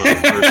condition of a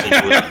person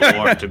who is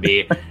born to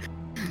be,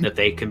 that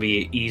they can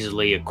be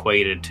easily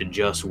equated to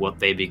just what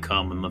they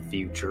become in the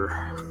future.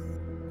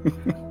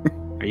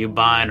 Are you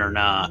buying or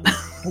not?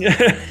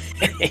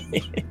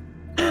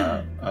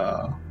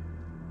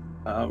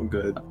 I'm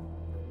good.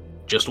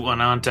 Just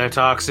one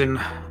antitoxin?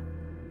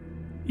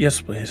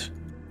 Yes, please.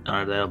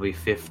 Alright, that'll be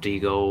 50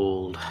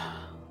 gold.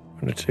 I'm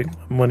gonna take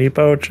my money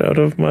pouch out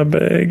of my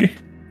bag.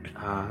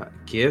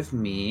 Give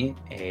me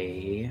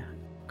a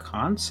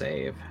con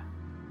save.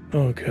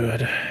 Oh,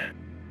 good.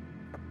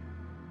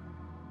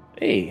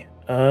 Hey,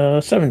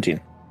 17.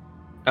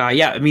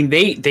 Yeah, I mean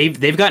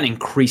they've gotten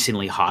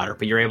increasingly hotter,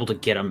 but you're able to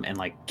get them and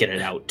like get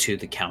it out to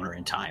the counter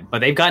in time. But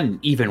they've gotten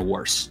even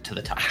worse to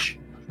the touch.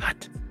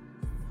 What?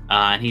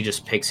 And he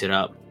just picks it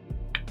up,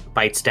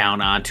 bites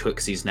down onto it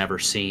because he's never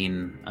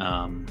seen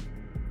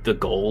the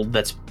gold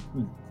that's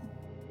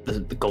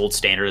the gold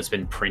standard that's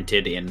been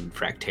printed in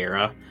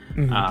Fractera.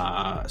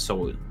 Mm-hmm.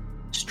 So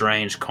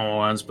strange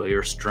coins, but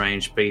you're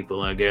strange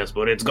people, I guess.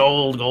 But it's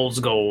gold. Gold's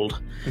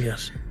gold.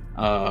 Yes.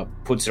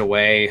 Puts it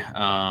away.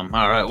 All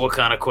right, what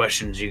kind of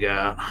questions you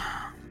got?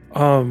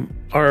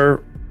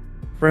 Our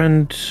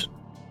friend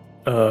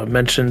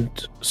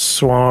mentioned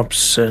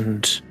swamps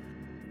and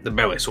The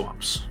belly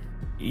swamps.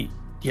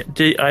 Yeah,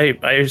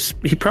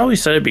 he probably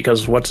said it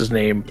because what's his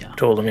name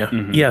told him. Yeah,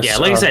 Mm-hmm. Yes. Yeah,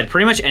 like I said,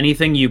 pretty much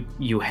anything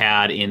you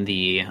had in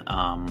the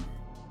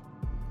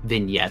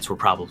vignettes were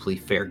probably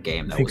fair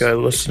game. I think I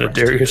listened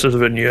to Darius's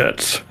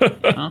vignettes.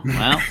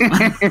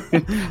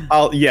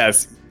 Well,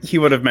 Yes, he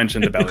would have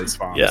mentioned the belly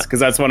swamps, Yeah. because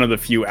that's one of the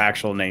few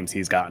actual names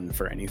he's gotten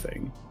for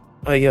anything.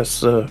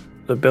 Yes, the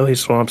belly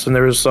swamps, and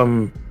there was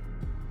some.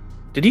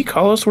 Did he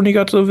call us when he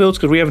got to the village?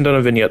 Because we haven't done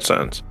a vignette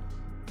since.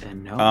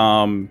 then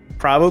no.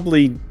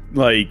 Probably,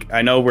 like,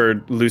 I know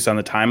we're loose on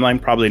the timeline.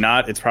 Probably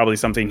not. It's probably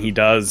something he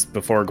does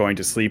before going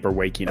to sleep or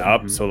waking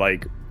up. So,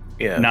 like,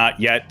 not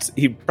yet.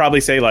 He'd probably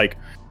say, like,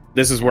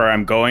 this is where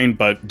I'm going,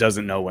 but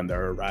doesn't know when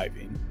they're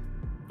arriving.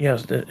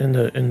 Yes, in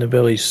the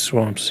belly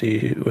swamps,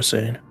 he was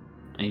saying.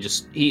 And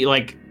he's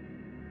like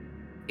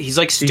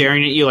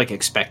staring at you like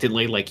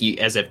expectantly, like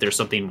as if there's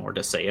something more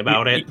to say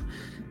about it.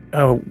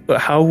 Oh,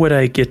 how would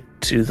I get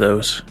to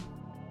those?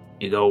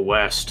 You go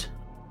west.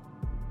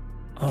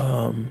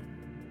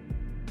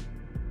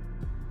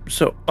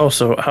 So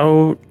also,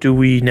 how do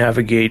we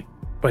navigate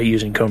by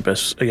using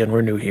compass? Again,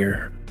 we're new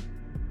here.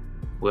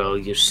 Well,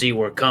 you see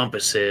where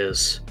compass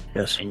is,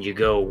 Yes. and you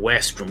go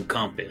west from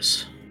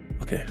compass.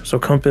 Okay, so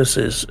compass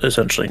is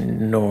essentially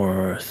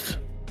north.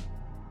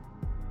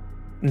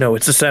 No,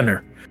 it's the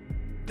center.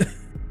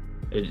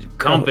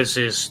 Compass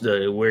is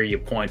where you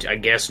point. I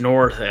guess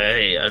north.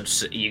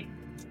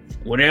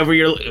 Whenever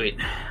you're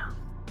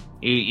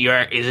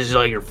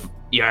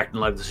acting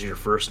like this is your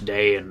first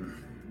day, and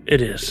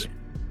It is.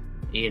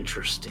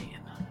 interesting.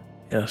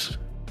 Yes,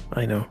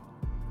 I know.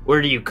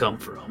 Where do you come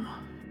from?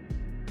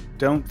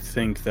 Don't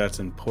think that's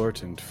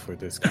important for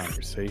this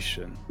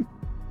conversation.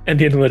 And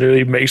he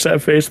literally makes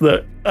that face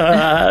that,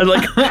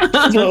 like,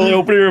 slowly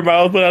opening her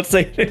mouth without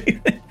saying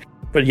anything.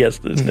 But yes,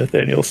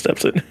 Nathaniel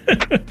steps in.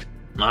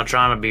 Not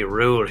trying to be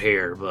rude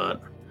here,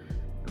 but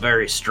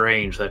very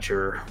strange that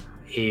you're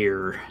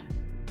here.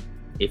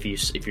 If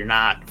you're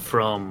not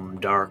from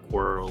Dark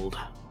World.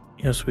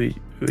 Yes, we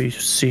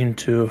seem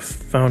to have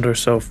found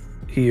ourselves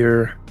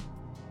here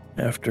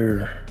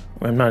after.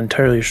 I'm not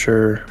entirely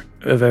sure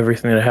of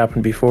everything that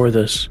happened before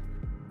this.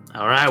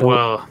 All right, So-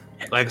 well,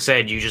 like I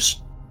said, you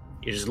just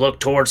look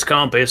towards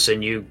compass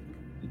and you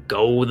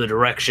go the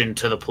direction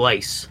to the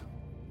place.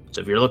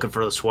 So if you're looking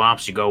for the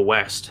swamps, you go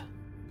west.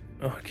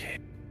 Okay.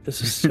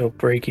 This is still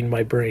breaking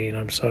my brain.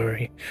 I'm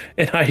sorry.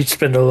 And I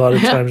spend a lot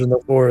of times in the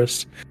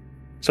forest.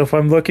 So if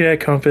I'm looking at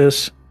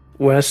compass,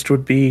 west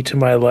would be to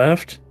my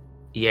left?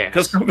 Yes.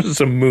 Because compass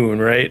is a moon,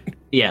 right?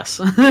 Yes.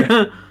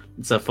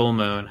 It's a full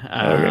moon.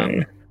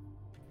 Okay.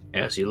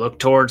 Yes, you look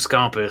towards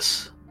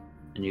compass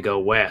and you go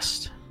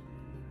west.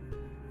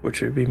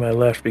 Which would be my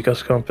left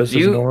because compass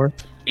is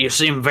north. You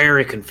seem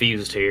very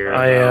confused here.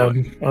 I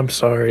am. I'm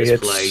sorry.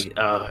 This It's play.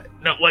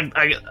 No, like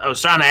I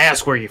was trying to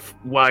ask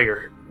why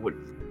you're,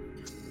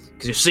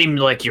 because you seem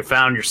like you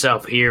found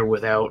yourself here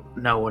without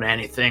knowing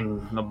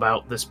anything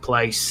about this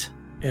place.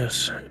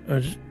 yes.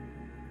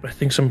 I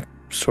think some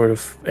sort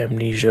of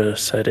amnesia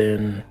set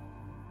in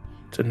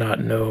to not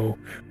know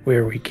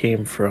where we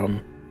came from.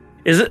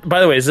 Is it? By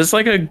the way, is this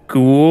like a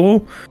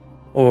ghoul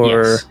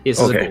or? Yes, this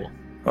is okay. a ghoul.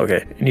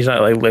 Okay, and he's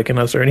not like licking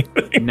us or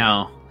anything.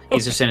 No,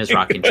 He's just in his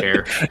rocking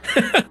chair.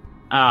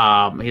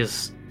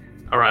 He's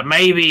all right.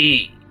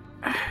 Maybe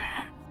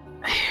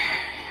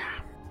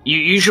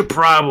you should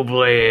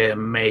probably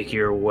make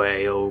your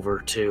way over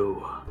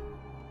to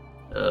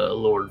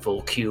Lord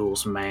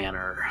Volcule's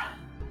manor.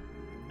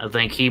 I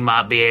think he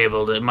might be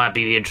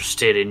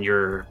interested in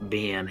your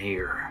being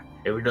here.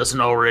 If he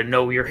doesn't already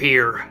know you're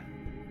here.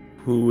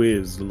 Who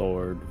is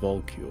Lord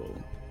Volcule?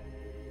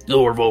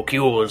 Lord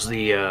Volcule is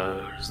the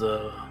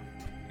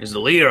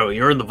leader.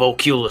 You're in the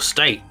Volcule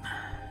estate.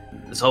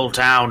 This whole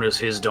town is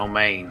his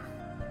domain.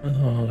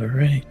 All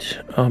right.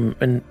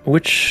 And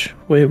which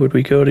way would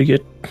we go to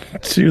get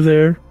to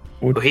there?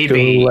 Would we go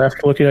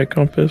left looking at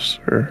compass,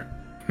 or?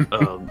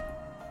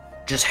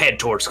 Just head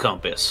towards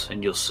compass,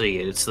 and you'll see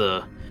it. It's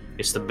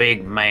the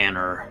big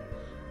manor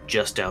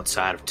just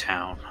outside of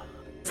town.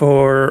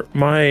 For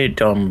my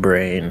dumb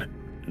brain,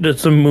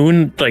 does the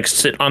moon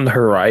sit on the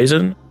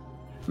horizon?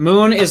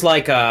 Moon is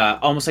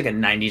almost like a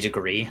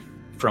 90-degree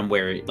from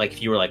where,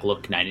 if you were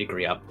look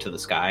 90-degree up to the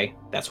sky,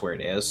 that's where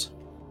it is.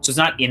 So it's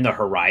not in the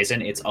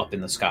horizon; it's up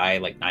in the sky,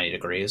 90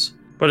 degrees.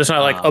 But it's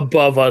not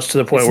above us to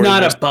the point where it's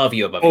not above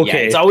you. Above okay. Yeah,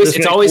 it's always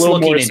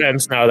looking more in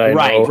sense now that I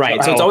know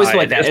right. So it's always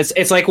like that.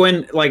 It's like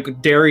when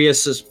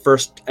Darius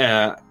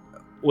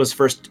was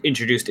first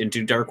introduced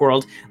into Dark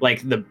World.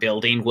 The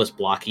building was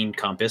blocking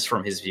compass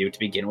from his view to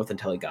begin with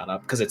until he got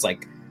up because it's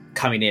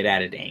coming in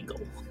at an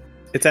angle.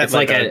 It's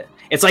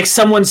like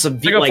someone's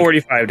view, like a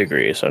 45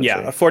 degrees.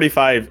 Yeah,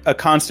 a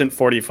constant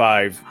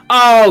 45.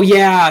 Oh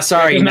yeah,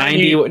 sorry,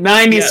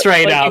 90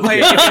 straight up. If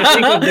I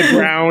think of the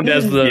ground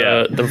as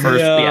the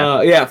first.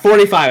 Yeah,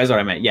 45 is what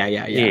I meant.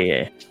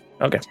 Yeah.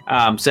 Okay.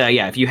 So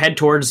yeah, if you head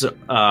towards,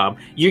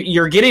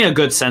 you're getting a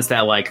good sense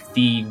that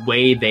the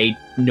way they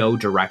know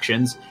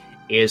directions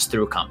is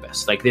through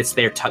compass. It's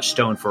their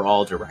touchstone for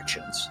all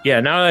directions. Yeah,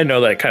 now that I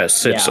know that it kind of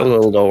sits a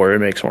little lower, it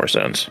makes more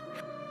sense.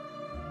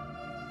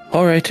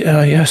 All right,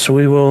 so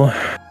we will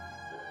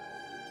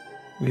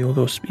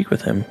go speak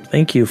with him.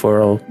 Thank you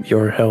for all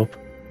your help.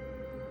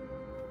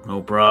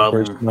 No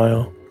problem. Awkward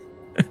smile.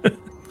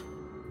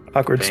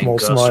 Awkward small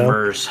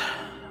customers. Smile.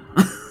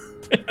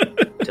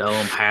 Tell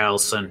them Hal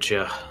sent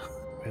you.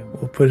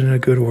 We'll put in a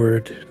good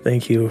word.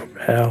 Thank you,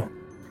 Hal.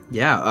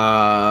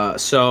 Yeah,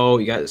 so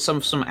you got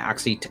some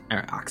oxytocin.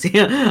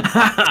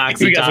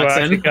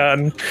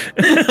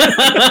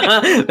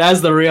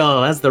 That's the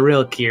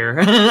real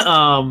cure.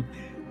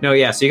 No,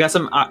 yeah, so you got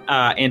some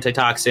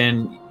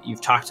antitoxin.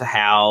 You've talked to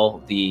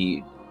Hal,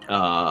 the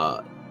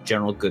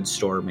general goods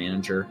store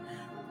manager,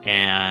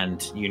 and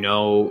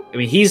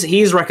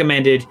he's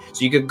recommended,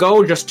 so you could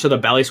go just to the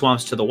Belly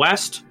Swamps to the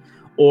west,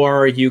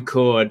 or you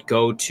could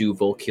go to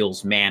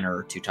Volcule's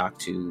manor to talk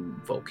to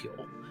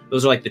Volcule.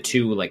 Those are the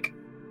two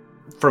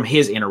from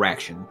his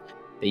interaction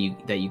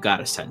that you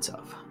got a sense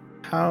of.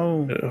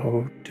 How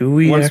do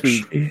we once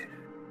actually?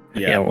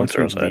 Once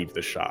we leave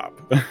the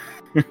shop.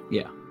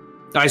 Yeah,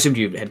 I assumed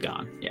you had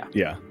gone. Yeah.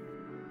 Yeah.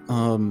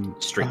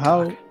 Straight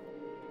talk.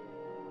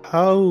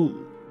 How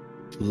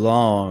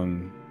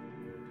long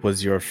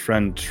was your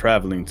friend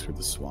traveling through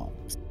the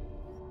swamps?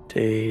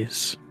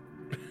 Days.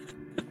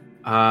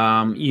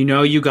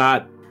 You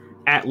got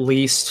at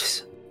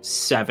least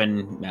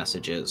 7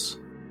 messages.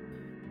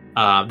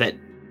 That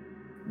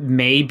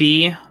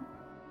maybe,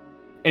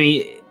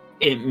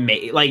 it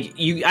may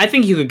I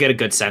think you could get a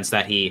good sense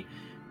that he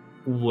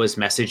was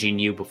messaging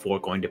you before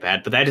going to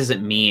bed, but that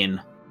doesn't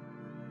mean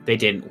they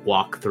didn't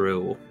walk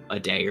through a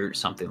day or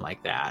something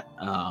like that.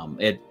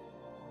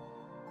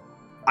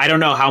 I don't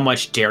know how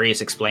much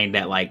Darius explained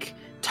that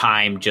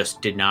time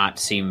just did not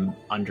seem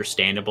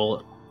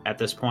understandable at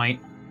this point,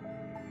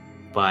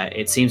 but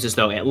it seems as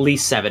though at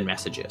least 7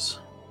 messages,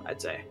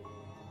 I'd say.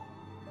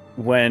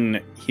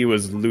 When he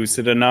was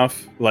lucid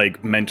enough,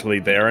 mentally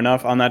there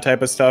enough on that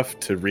type of stuff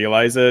to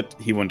realize it,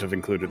 he wouldn't have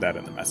included that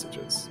in the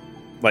messages.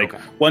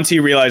 Once he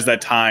realized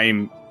that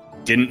time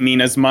didn't mean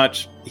as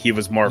much, he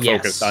was more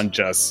focused on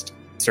just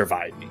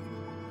surviving.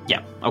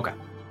 Yeah, okay.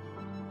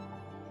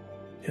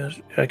 Yeah,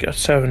 I got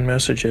 7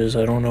 messages.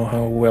 I don't know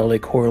how well they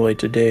correlate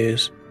to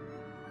days.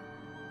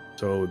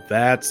 So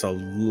that's a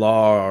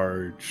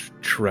large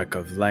trek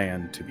of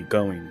land to be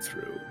going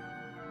through.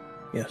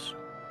 Yes.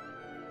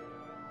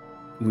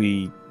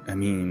 I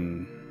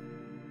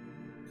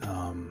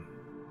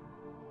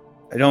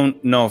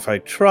don't know if I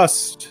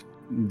trust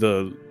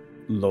the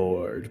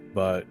Lord,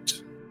 but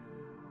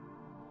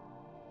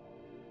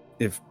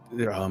if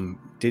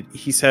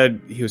he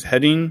said he was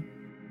heading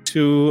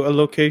to a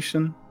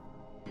location?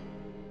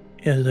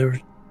 Yeah, they were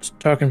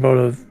talking about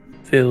a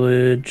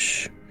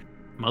village.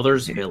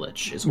 Mother's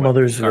Village is what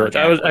Mother's Village.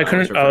 I was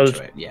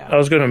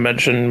going to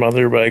mention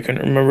Mother, but I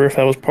couldn't remember if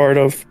that was part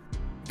of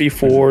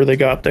before they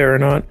got there or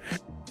not.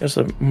 It's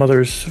a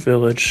Mother's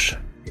Village.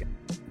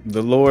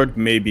 The Lord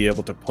may be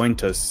able to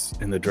point us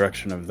in the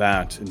direction of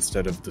that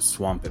instead of the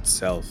swamp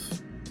itself.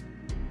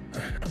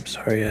 I'm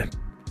sorry, I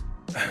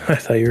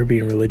thought you were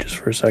being religious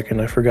for a second.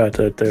 I forgot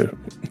that the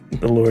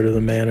Lord of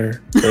the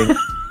Manor thing.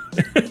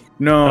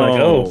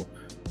 No.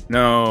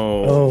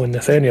 No. Oh, and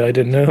Nathaniel, I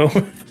didn't know.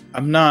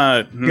 I'm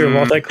not. You're a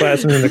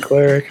multi-classman and a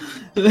cleric.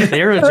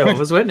 They're a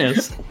Jehovah's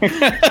Witness.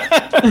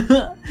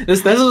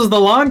 This was the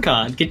long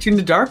con. Get you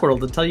into Dark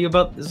World to tell you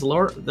about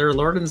their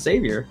Lord and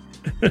Savior.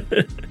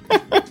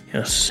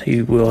 Yes,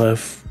 he will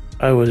have.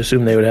 I would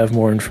assume they would have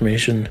more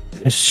information.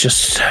 It's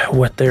just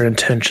what their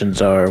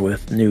intentions are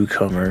with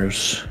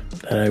newcomers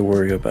that I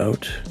worry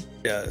about.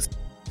 Yes.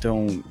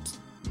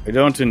 I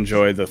don't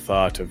enjoy the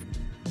thought of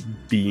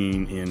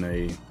being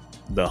in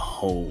the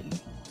home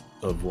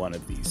of one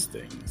of these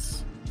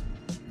things.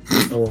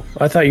 Oh,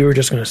 I thought you were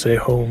just going to say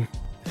home.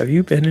 Have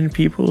you been in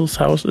people's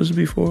houses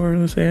before,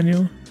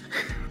 Nathaniel?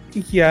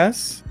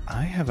 Yes,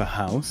 I have a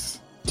house.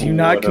 Do you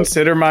not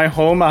consider my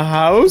home a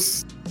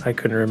house? I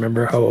couldn't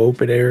remember how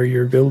open air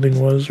your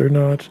building was or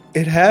not.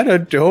 It had a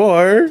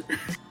door.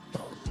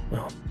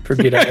 Well,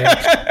 forget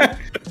I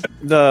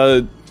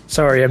asked.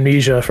 Sorry,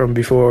 amnesia from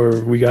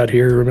before we got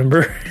here,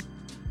 remember?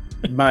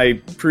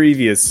 My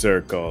previous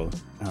circle,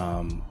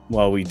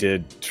 while we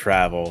did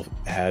travel,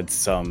 had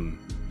some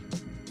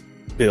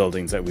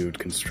buildings that we would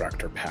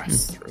construct or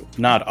pass through.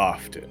 Not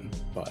often,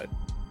 but...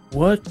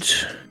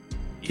 What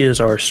is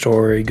our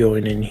story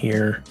going in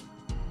here?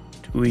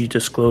 Do we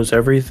disclose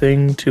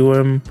everything to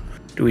him?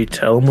 Do we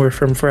tell him we're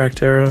from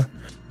Fractera?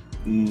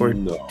 Or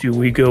do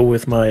we go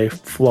with my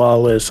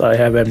flawless I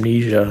have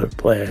amnesia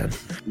plan?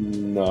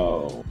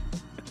 No.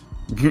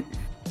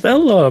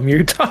 Tell him,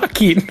 you're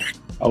talking.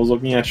 I was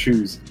looking at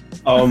shoes.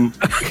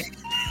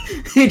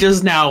 He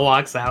just now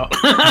walks out.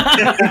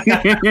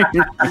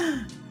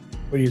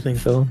 What do you think,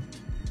 Phil?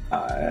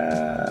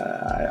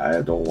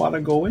 I don't want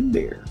to go in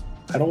there.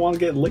 I don't want to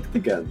get licked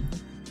again.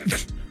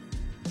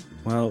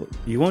 Well,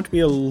 you won't be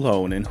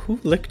alone, and who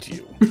licked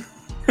you?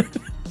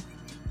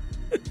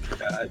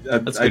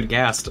 That's good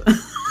gassed.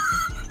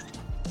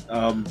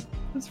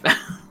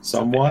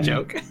 Someone?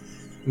 Joke.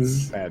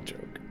 Bad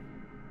joke.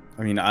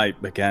 I mean, I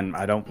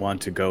don't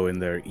want to go in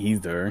there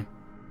either.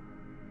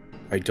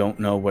 I don't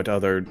know what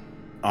other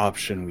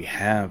option we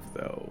have,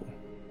 though.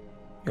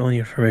 The only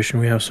information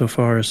we have so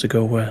far is to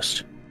go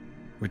west.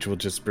 Which will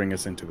just bring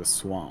us into the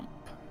swamp,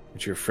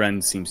 which your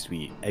friend seems to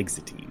be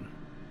exiting.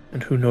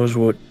 And who knows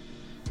what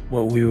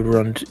we would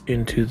run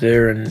into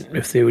there, and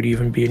if they would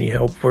even be any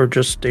help or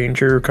just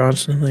danger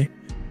constantly.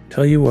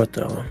 Tell you what,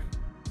 though.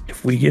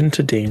 If we get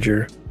into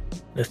danger,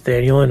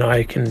 Nathaniel and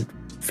I can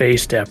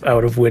phase step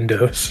out of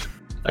windows.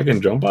 I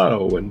can jump out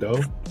of a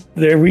window.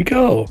 There we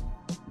go.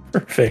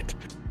 Perfect.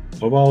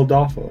 What about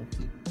Adolfo?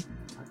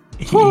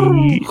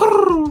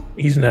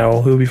 He's an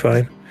owl. He'll be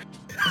fine.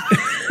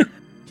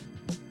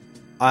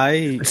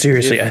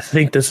 Seriously, I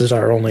think this is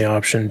our only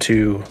option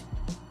to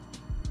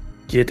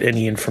get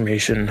any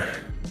information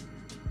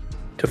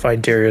to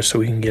find Darius so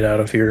we can get out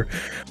of here,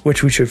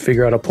 which we should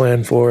figure out a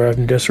plan for.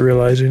 I'm just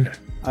realizing.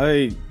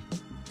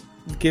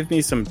 Give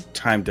me some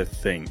time to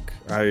think.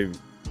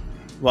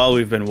 While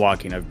we've been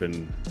walking, I've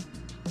been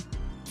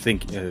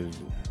thinking,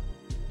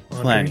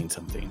 planning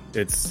something.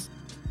 It's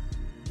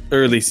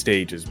early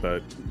stages,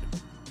 but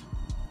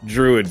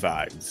druid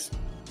vibes.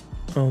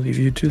 I'll leave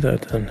you to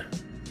that then.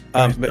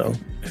 But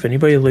if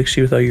anybody licks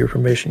you without your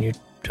permission, you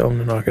tell them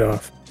to knock it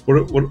off.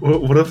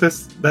 What if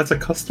that's a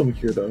custom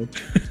here, though?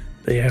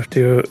 They have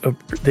to.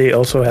 They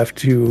also have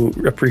to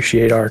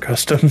appreciate our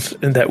customs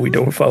and that we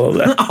don't follow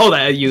them. Oh,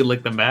 that you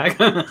lick them back.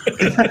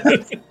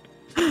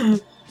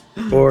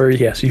 Or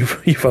yes, you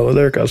follow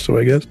their custom,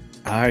 I guess.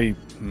 I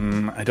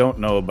don't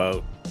know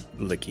about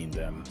licking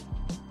them.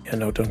 Yeah,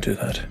 no, don't do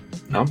that.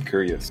 I'm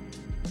curious.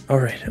 All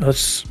right,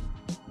 let's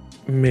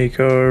make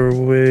our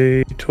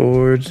way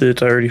towards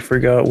it. I already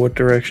forgot what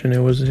direction it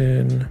was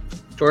in.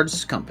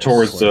 Towards compass.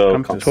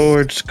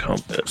 Towards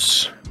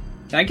compass.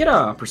 Can I get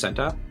a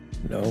percentile?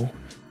 No.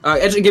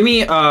 Actually, give me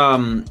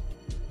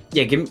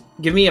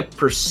give me a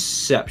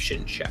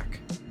perception check.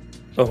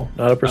 Oh,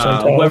 not a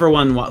percentile.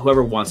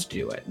 Whoever wants to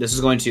do it. This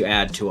is going to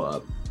add to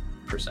a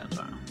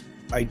percentile.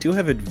 I do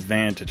have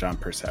advantage on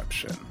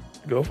perception.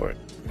 Go for it.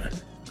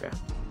 Okay.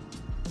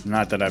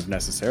 Not that I've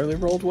necessarily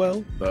rolled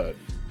well, but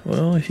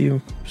well, if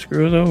you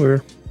screw it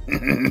over.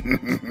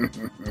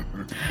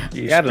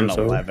 You got an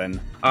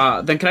 11.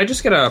 Then can I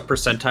just get a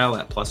percentile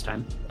at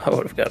 +10? I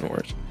would have gotten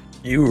worse.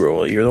 You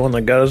roll it. You're the one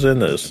that got us in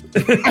this.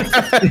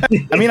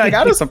 I mean, I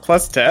got us a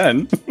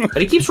 +10. But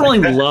he keeps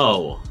rolling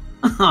low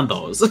on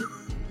those.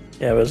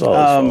 Yeah, but it's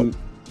all his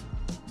fault.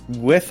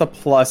 With a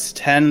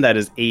 +10, that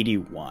is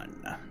 81.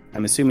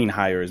 I'm assuming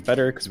higher is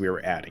better because we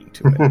were adding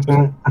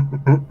to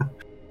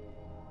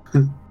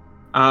it.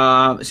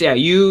 So yeah,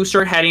 you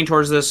start heading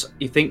towards this.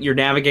 You think you're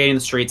navigating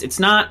the streets. It's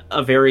not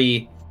a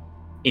very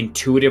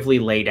intuitively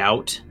laid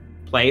out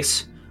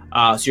place.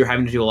 So you're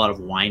having to do a lot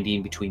of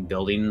winding between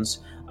buildings.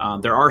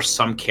 There are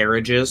some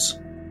carriages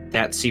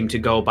that seem to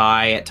go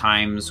by at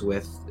times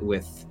with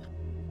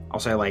I'll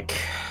say like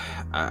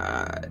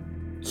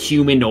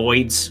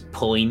humanoids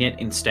pulling it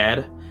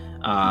instead,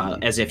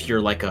 as if you're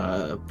like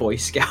a Boy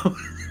Scout.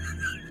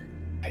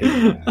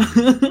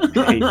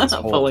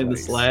 Pulling the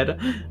sled.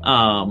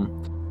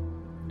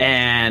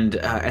 And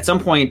at some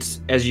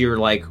point, as you're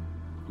like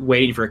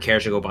waiting for a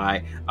carriage to go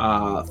by,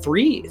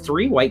 three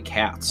white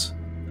cats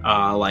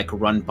like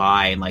run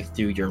by and like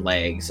through your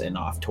legs and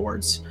off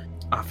towards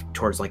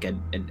like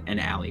an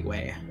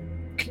alleyway.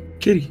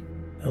 Kitty.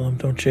 Tell him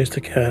don't chase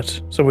the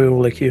cat, so we will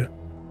lick you.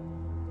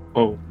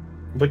 Oh,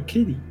 but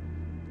Kitty.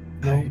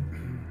 No.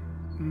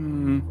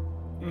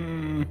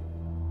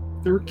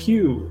 They're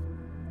cute.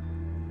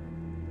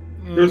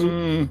 There's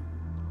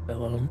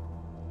Tell him.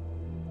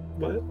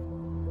 what?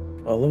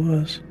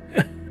 Follow us.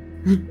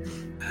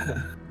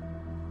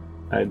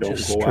 I don't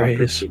Just go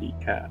after strays. kitty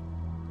cat.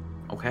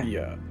 Okay.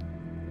 Yeah.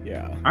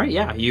 All right.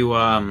 Yeah. You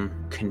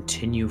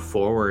continue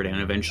forward, and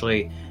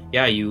eventually,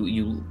 yeah,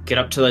 you get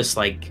up to this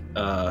like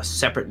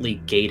separately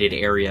gated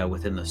area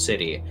within the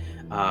city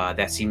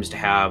that seems to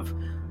have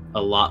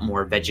a lot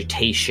more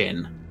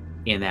vegetation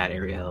in that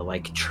area,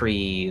 like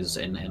trees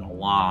and a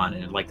lawn,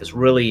 and like this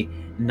really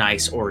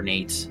nice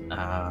ornate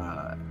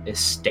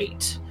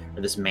estate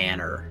or this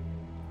manor.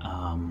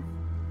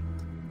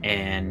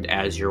 And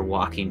as you're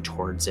walking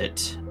towards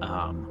it,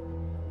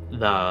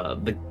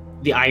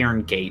 the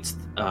iron gates,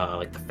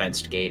 like the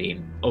fenced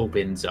gating,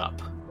 opens up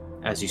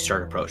as you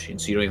start approaching.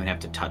 So you don't even have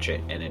to touch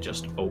it, and it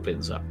just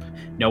opens up.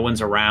 No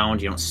one's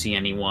around. You don't see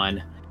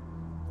anyone.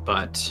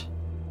 But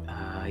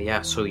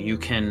yeah, so you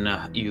can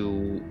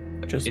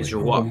Just is like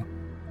your walk. home.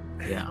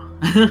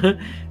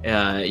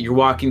 Yeah, you're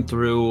walking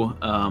through.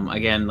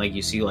 Again, like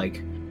you see,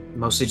 like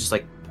mostly just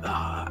like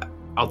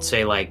I'll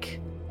say like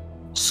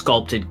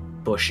sculpted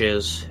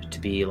bushes to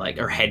be like,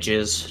 or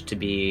hedges to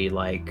be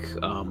like,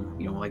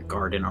 like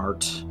garden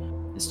art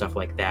and stuff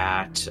like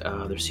that.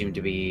 There seem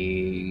to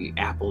be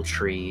apple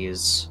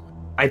trees.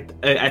 I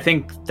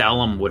think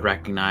Thelum would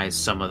recognize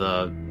some of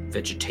the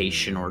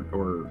vegetation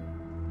or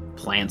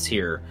plants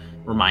here.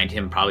 Remind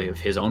him probably of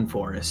his own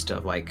forest,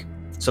 of like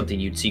something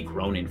you'd see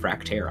grown in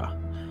Fractera.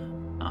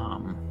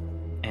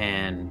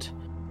 And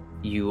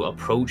you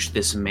approach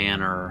this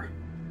manor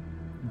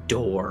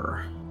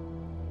door,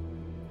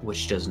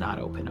 which does not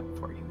open up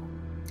for you.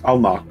 I'll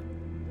knock.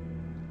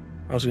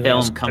 I was going to Thelum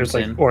ask, comes there's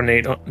like in.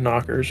 ornate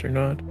knockers or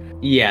not?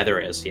 Yeah, there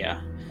is. Yeah,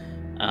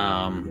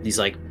 these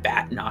like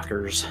bat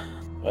knockers.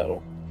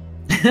 Well,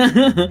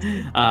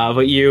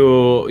 But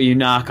you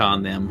knock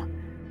on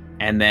them,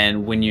 and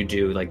then when you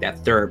do like that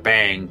third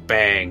bang,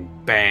 bang,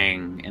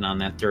 bang, and on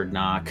that third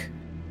knock,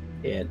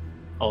 it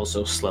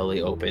also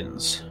slowly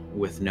opens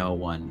with no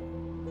one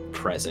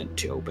present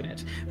to open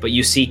it. But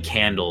you see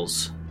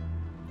candles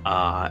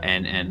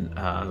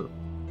and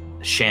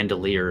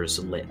chandeliers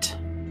lit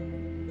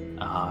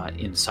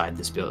inside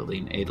this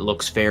building. It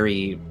looks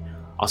very,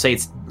 I'll say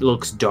it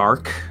looks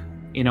dark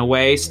in a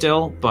way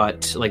still,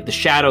 but like the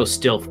shadows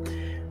still,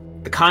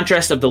 the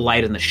contrast of the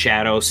light and the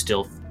shadow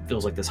still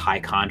feels like this high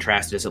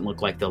contrast. It doesn't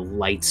look like the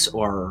lights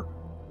are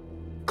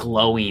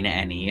glowing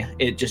any.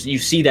 It just, you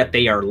see that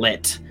they are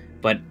lit,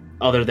 but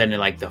other than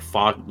like the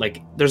fog,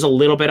 like there's a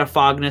little bit of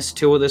fogness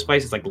to this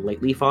place. It's like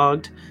lightly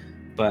fogged,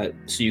 but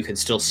so you can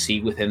still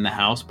see within the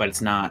house, but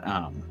it's not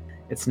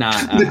there's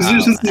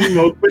just a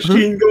smoke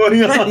machine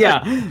going on.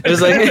 Yeah,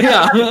 it's like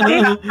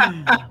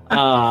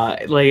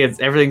like it's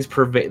everything's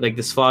like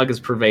this fog is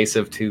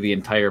pervasive to the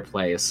entire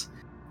place.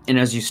 And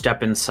as you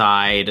step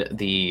inside,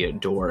 the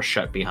door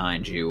shut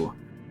behind you,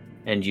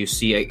 and you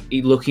see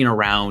looking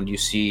around, you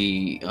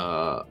see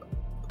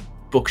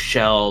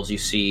bookshelves, you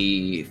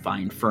see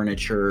fine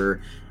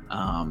furniture,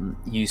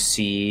 you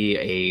see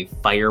a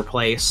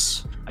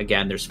fireplace.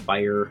 Again, there's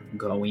fire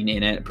going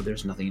in it, but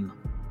there's nothing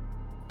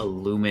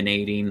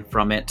illuminating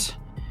from it.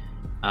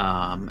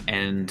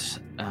 And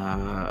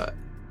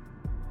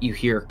you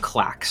hear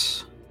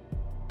clacks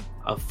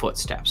of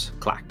footsteps.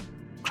 Clack,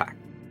 clack,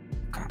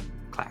 clack,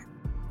 clack,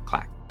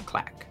 clack,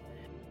 clack.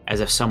 As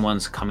if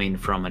someone's coming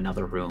from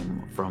another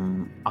room,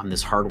 from on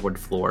this hardwood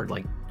floor,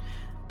 like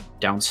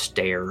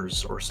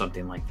downstairs or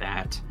something like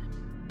that.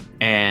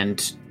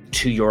 And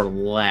to your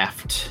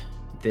left,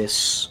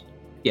 is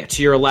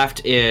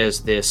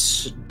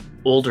this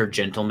older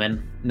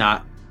gentleman,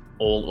 not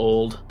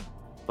old,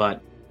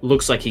 but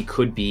looks like he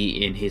could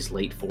be in his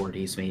late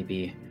 40s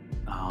maybe.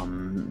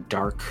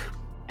 Dark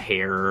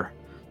hair,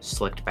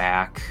 slicked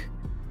back,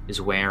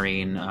 is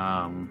wearing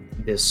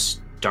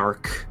this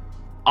dark,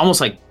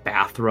 almost like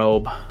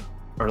bathrobe,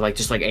 or like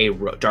just like a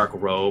dark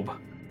robe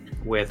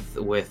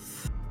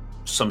with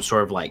some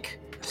sort of like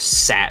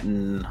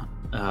satin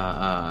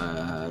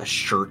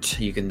shirt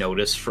you can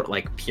notice for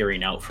like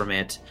peering out from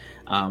it,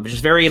 which is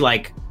very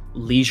like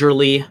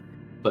leisurely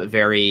but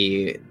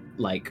very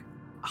like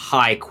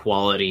high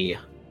quality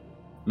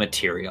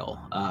material.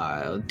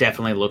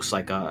 Definitely looks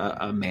like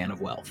a man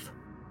of wealth.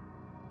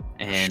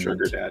 And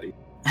Sugar daddy.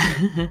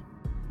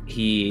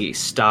 He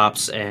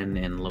stops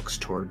and looks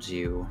towards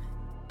you.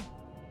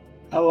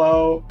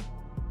 Hello.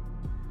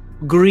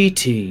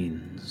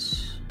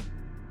 Greetings.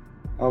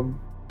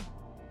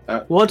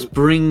 What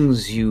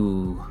brings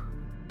you,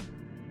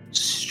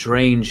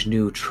 strange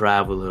new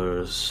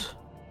travelers,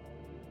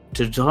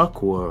 to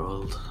Dark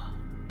World?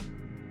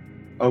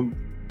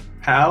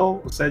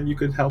 Hal said you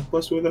could help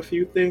us with a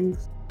few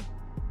things.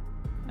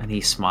 And he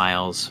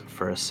smiles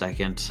for a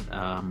second.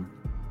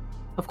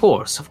 Of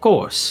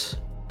course.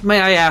 May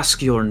I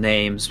ask your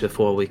names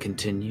before we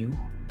continue?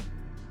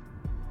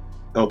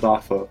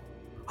 Eldafa.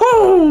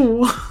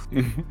 Oh!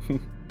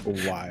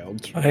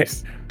 Wild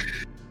choice.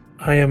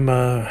 I am,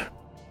 I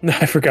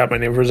forgot my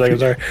name for a second,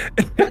 sorry.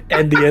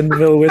 And the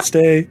Enville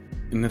Wiste.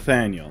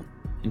 Nathaniel.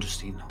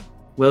 Interesting.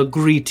 Well,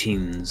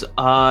 greetings.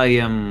 I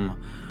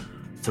am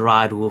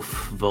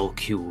Thridewolf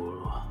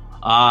Volcule.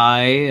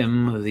 I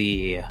am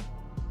the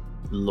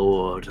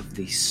lord of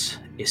this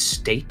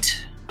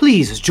estate.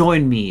 Please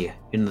join me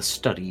in the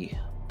study.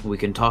 We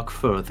can talk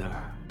further.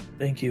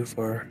 Thank you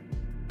for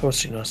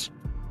hosting us.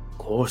 Of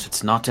course,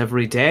 it's not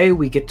every day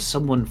we get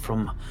someone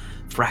from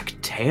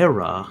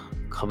Fractera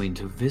coming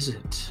to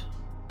visit.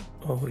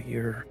 Oh,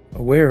 you're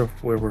aware of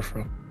where we're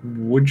from.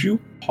 Would you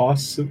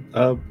possibly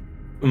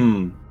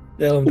Don't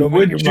would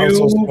make your mouth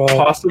so you small.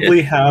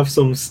 possibly have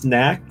some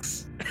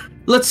snacks?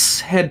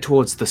 Let's head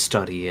towards the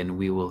study and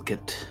we will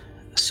get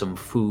some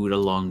food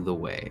along the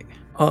way.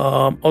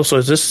 Also,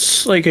 is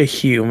this like a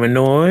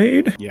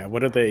humanoid? Yeah,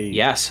 what are they?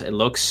 Yes, it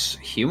looks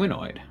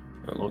humanoid.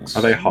 It looks.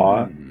 Are they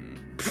hot?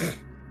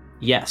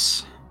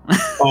 Yes.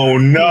 Oh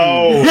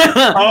no!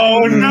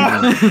 Oh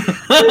no!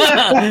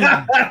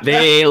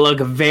 They look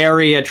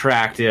very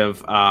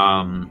attractive.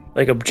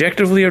 Like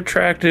objectively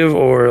attractive,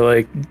 or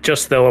like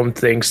just Thellum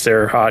thinks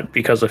they're hot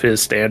because of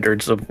his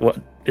standards of what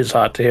is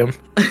hot to him?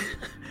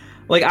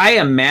 Like I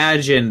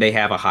imagine they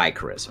have a high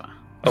charisma.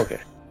 Okay.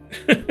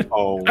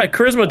 Oh,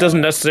 Charisma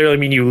doesn't necessarily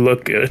mean you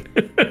look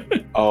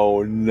good.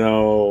 oh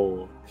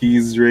no!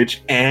 He's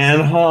rich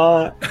and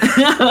hot.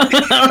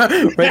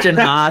 Rich and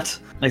hot.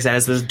 Like I said,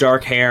 it's this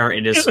dark hair.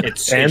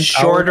 It's And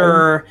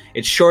shorter.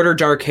 It's shorter,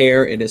 dark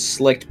hair. It is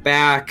slicked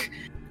back.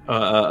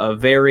 A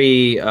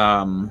very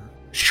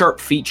sharp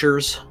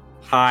features.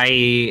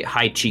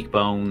 High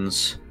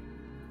cheekbones.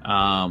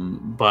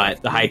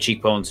 But the high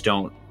cheekbones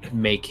don't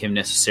make him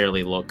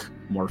necessarily look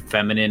more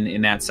feminine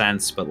in that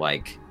sense. But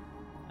like,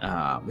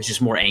 it's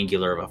just more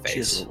angular of a face.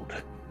 Chiseled.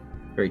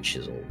 Very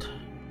chiseled.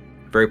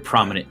 Very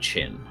prominent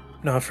chin.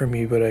 Not for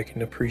me, but I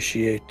can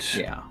appreciate.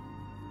 Yeah.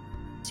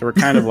 So we're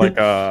kind of like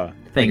a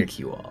Thank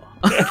you all.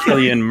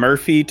 Cillian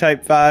Murphy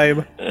type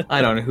vibe. I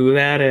don't know who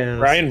that is.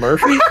 Ryan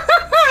Murphy?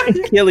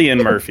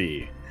 Cillian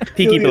Murphy.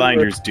 Peaky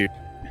Blinders dude.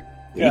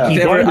 Yeah.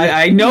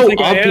 I know.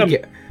 think I am.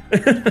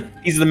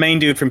 He's the main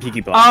dude from Peaky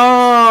Blinders.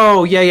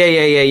 Oh, yeah.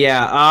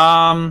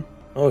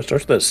 Oh, it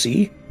starts with a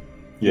C?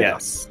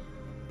 Yes.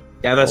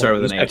 Yeah, that's right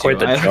with He's an got A. quite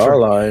the too.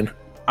 jawline.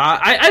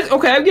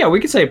 Okay, yeah, we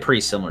could say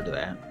pretty similar to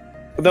that.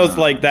 Those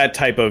like that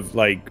type of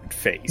like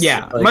face.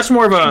 Yeah, Like- much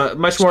more of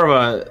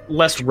a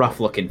less rough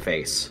looking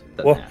face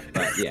than Well- that.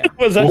 But yeah,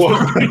 Was that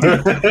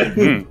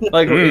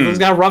like he's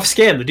got rough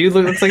skin. The dude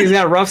looks like he's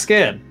got rough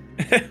skin.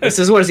 This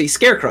is what is he?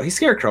 Scarecrow. He's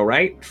Scarecrow,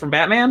 right? From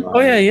Batman. Oh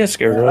yeah,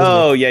 Scarecrow.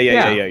 Oh Yeah.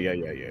 yeah.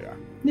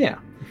 Yeah.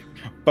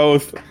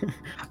 Both.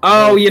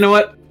 Oh, you know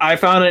what? I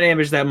found an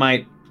image that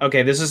might.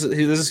 Okay, this is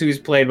who he's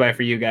played by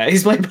for you guys.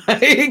 He's played by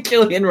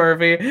Cillian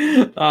Murphy.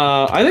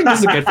 I think this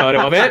is a good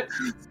photo of it.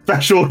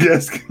 Special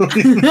guest. Look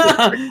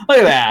at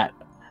that.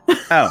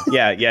 Oh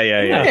yeah.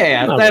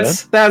 Yeah, Not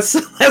that's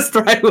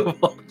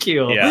thrivable.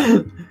 Cute. Yeah.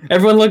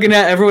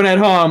 Everyone at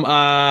home.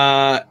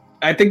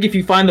 I think if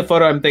you find the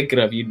photo I'm thinking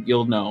of,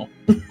 you'll know.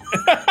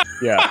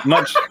 Yeah.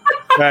 Much.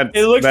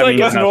 It looks that like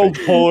means it's an nothing. old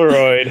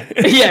Polaroid.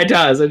 Yeah, it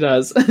does. It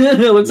does. It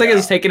looks like it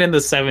was taken in the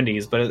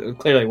 70s, but it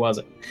clearly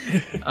wasn't.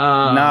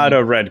 Not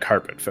a red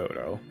carpet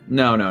photo.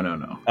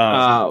 No.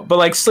 Oh. But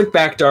like slick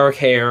back, dark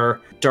hair,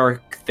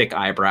 dark, thick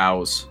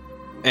eyebrows.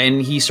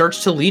 And he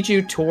starts to lead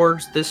you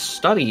towards this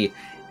study.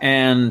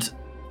 And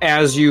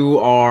as you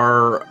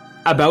are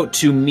about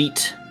to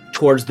meet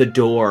towards the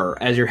door,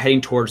 as you're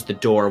heading towards the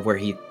door where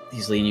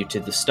he's leading you to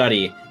the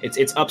study,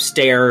 it's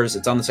upstairs,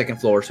 it's on the second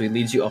floor, so he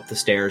leads you up the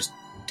stairs,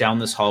 down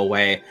this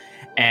hallway,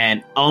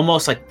 and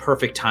almost like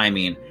perfect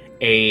timing,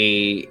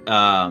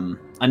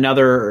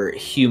 another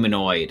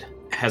humanoid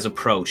has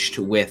approached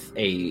with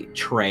a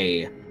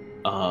tray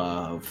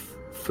of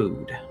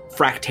food.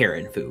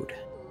 Fractarian food.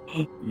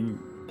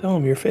 Tell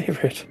him your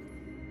favorite.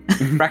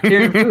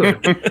 Fractarian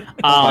food.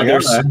 my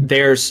God.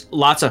 There's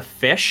lots of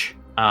fish.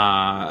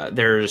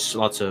 There's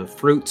lots of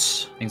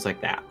fruits, things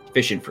like that.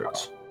 Fish and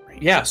fruits.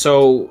 Yeah,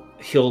 so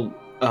he'll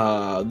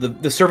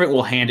the servant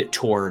will hand it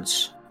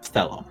towards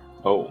Thellum.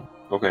 Oh,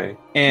 okay.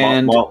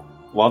 And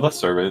while the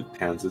servant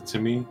hands it to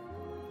me,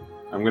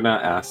 I'm gonna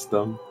ask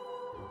them,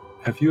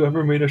 have you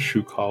ever made a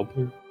shoe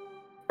cobbler?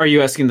 are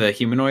you asking the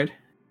humanoid?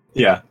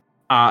 Yeah.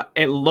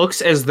 It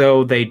looks as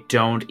though they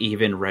don't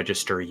even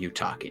register you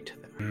talking to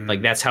them.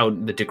 Like that's how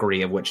the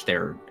degree of which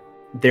they're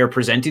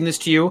presenting this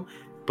to you,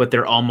 but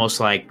they're almost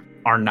like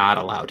are not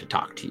allowed to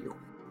talk to you.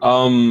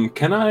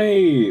 Can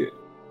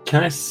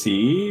I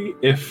see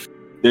if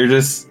they're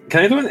just?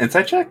 Can I do an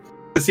insight check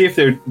to see if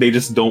they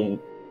just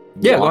don't?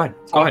 Yeah, go want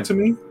ahead. to talk to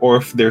me, or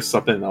if there's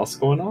something else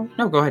going on?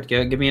 No, go ahead.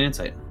 Give me an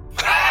insight.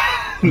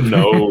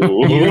 No.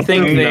 You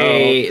think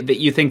No.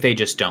 you think they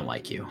just don't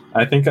like you?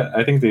 I think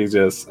they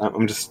just.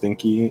 I'm just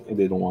stinky, and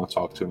they don't want to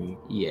talk to me.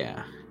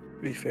 Yeah.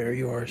 To be fair,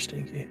 you are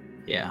stinky.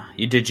 Yeah.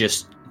 You did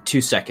just 2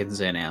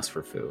 seconds in ask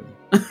for food.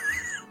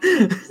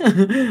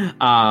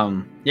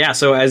 Yeah,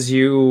 so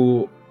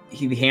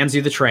he hands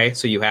you the tray,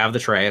 so you have the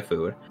tray of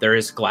food. There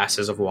is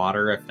glasses of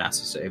water if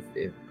necessary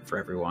for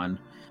everyone.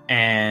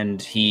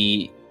 And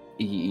he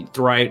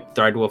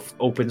Threadwolf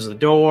opens the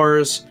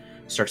doors,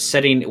 starts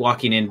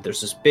walking in. There's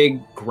this big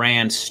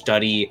grand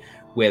study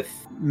with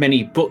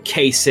many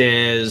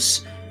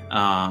bookcases.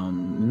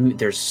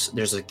 There's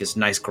like this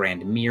nice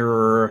grand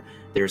mirror.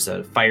 There's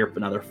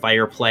another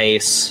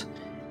fireplace.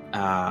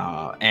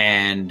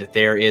 And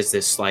there is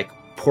this like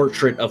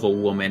portrait of a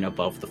woman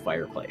above the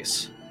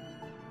fireplace.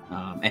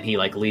 And he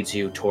like leads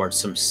you towards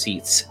some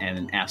seats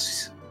and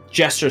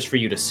gestures for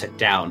you to sit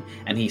down.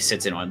 And he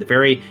sits in one of the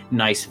very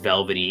nice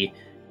velvety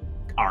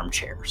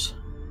armchairs.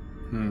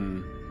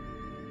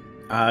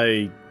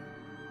 I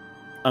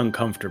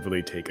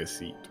uncomfortably take a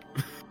seat.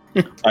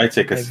 I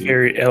take a seat.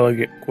 Very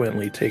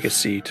eloquently take a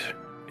seat.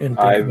 And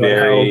think about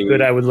how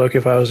good I would look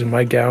if I was in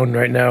my gown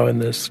right now in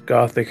this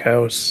gothic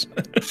house.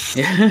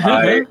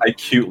 I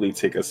cutely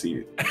take a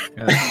seat.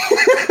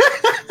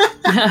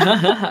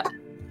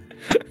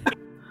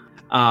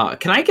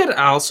 Can I get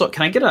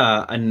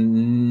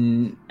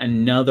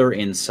another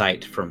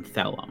insight from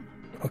Thelum?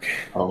 Okay.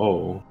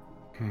 Oh.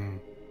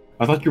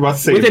 I thought you were about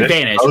to say with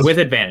advantage.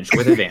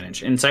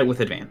 Insight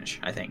with advantage,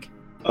 I think.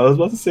 I was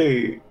about to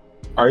say,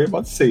 are you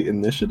about to say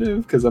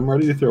initiative? Because I'm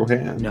ready to throw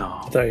hands. No.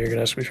 I thought you were going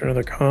to ask me for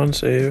another con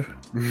save.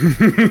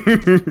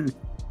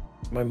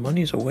 My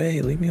money's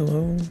away. Leave me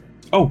alone.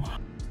 Oh.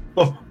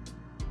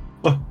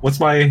 What's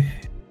my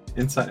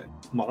insight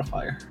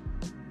modifier?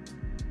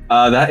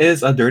 That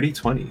is a dirty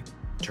 20.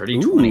 Dirty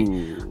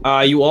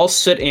 20. You all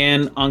sit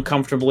in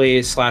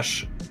uncomfortably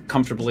 /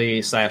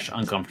 comfortably /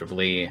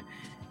 uncomfortably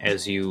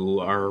as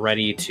you are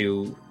ready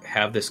to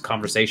have this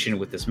conversation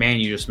with this man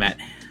you just met.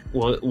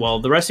 Well,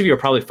 the rest of you are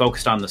probably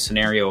focused on the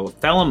scenario.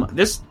 Thelum,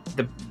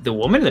 the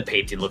woman in the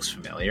painting looks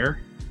familiar.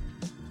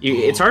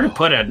 It's hard to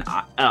put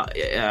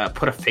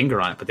a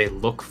finger on it, but they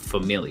look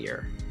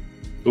familiar.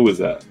 Who is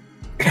that?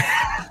 Do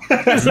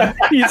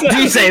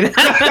you say that?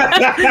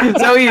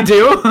 Is that what you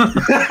do?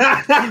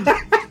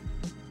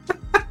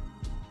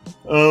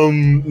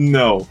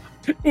 No.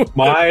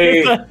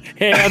 My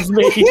hands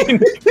making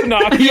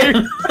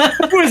knocking.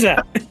 Who is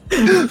that?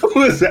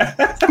 Who is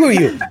that? Who are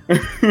you?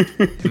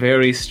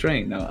 Very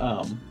strange.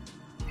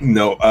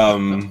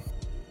 No.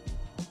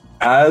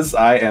 As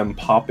I am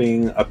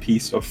popping a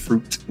piece of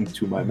fruit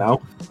into my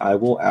mouth, I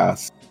will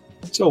ask,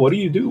 so what do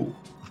you do?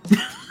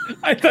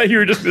 I thought you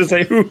were just going to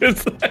say, who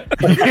is that?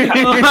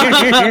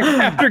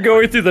 After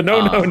going through the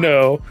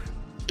no.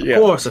 Yeah.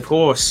 Of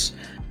course.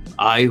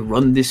 I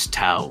run this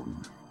town.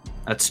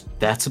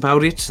 That's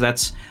about it.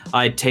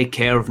 I take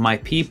care of my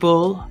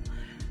people,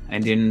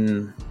 and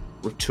in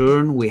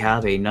return, we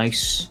have a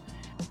nice,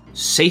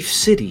 safe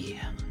city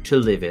to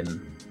live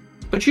in.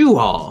 But you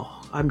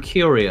all, I'm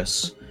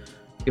curious.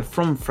 You're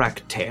from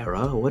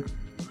Fractera.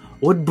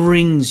 What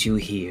brings you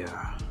here?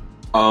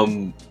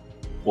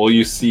 Well,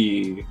 you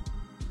see,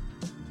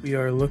 we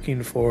are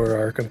looking for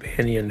our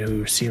companion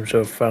who seems to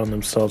have found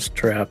themselves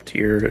trapped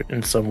here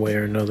in some way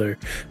or another.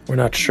 We're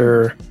not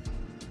sure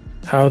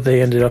how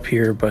they ended up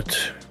here, but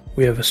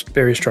we have a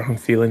very strong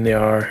feeling they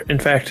are. In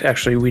fact,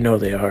 actually, we know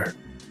they are.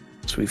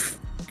 So we've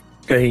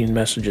gained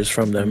messages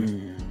from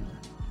them.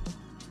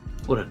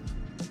 What a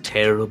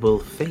terrible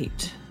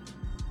fate.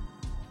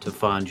 To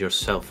find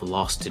yourself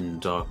lost in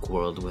dark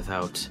world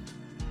without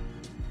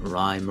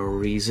rhyme or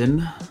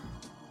reason.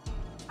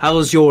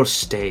 How's your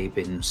stay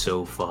been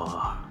so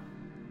far?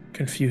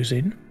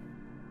 Confusing.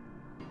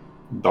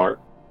 Dark.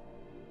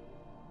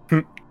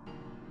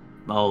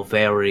 All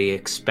very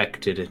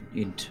expected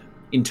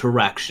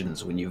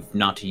interactions when you're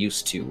not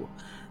used to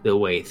the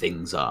way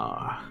things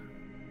are.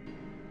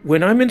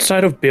 When I'm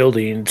inside of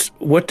buildings,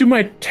 what do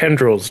my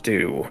tendrils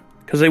do?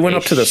 Because they went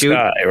up to the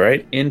sky,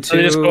 right? So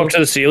they just go up to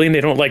the ceiling? They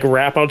don't, like,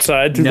 wrap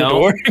outside through the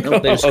door? No,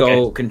 they just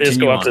go continue. They just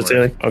go up to the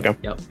ceiling? Okay.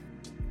 Yep.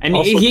 And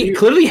he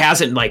clearly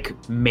hasn't, like,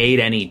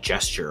 made any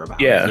gesture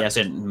about it. He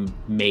hasn't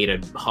made a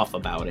huff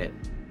about it.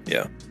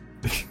 Yeah.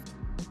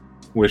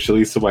 Which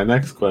leads to my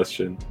next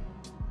question.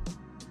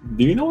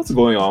 Do you know what's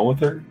going on with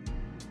her?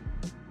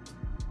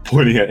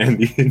 Pointing at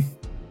Andy.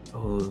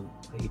 Oh,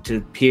 it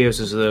appears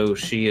as though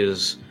she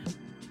is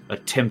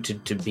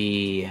attempted to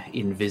be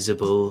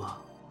invisible.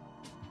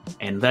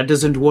 And that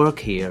doesn't work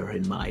here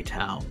in my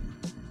town.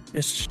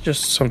 It's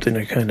just something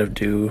I kind of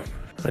do.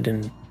 I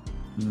didn't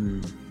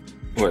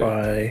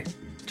try. It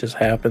just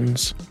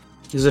happens.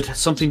 Is it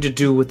something to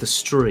do with the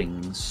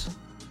strings?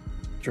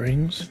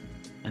 Strings?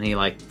 And he,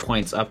 like,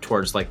 points up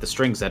towards, like, the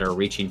strings that are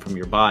reaching from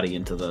your body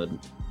into the...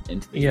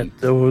 Yeah,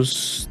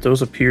 those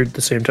appeared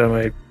the same time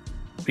I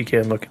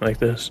began looking like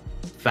this.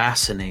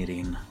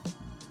 Fascinating.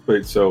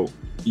 Wait, so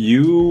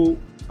you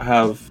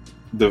have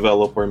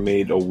developed or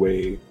made a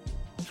way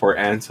for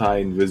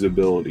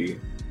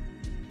anti-invisibility,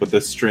 but the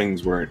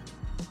strings weren't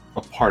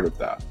a part of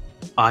that.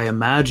 I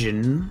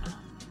imagine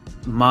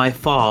my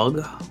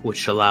fog,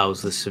 which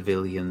allows the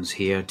civilians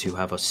here to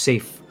have a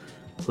safe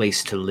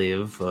place to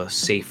live, a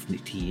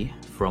safety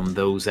from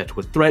those that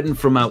would threaten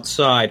from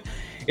outside.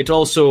 It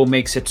also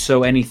makes it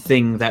so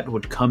anything that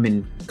would come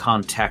in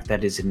contact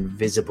that is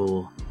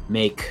invisible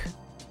make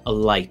a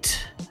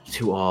light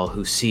to all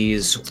who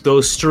sees.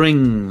 Those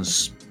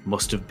strings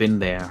must have been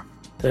there.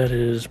 That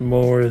is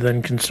more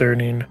than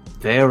concerning.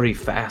 Very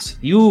fast.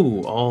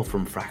 You all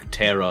from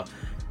Fractera.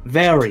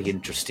 Very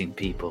interesting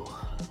people.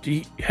 Do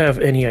you have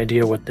any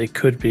idea what they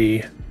could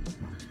be?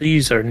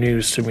 These are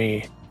news to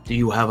me. Do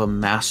you have a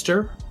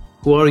master?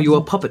 Who are you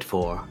a puppet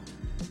for?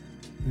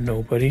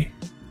 Nobody.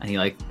 And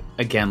he,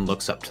 again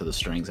looks up to the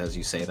strings as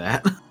you say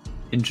that.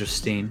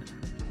 Interesting.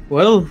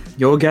 Well,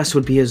 your guess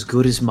would be as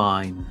good as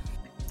mine.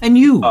 And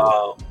you?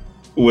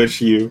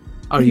 Which you?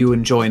 Are you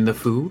enjoying the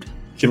food?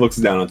 He looks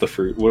down at the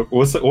fruit.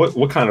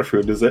 What kind of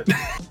fruit is it?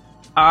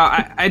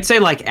 I'd say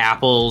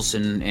apples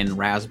and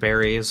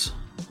raspberries.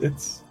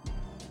 It's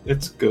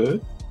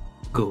good.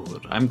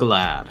 Good. I'm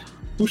glad.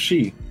 Who's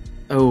she?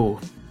 Oh,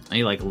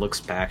 he looks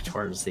back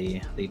towards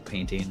the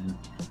painting.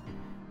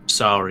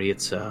 Sorry,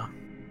 it's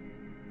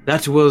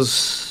that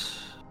was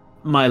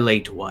my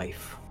late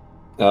wife.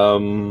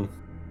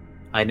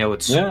 I know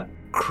it's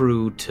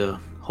crude to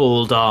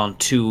hold on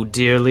to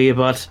dearly,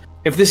 but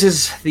if this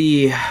is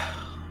the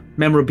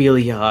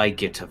memorabilia I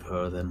get of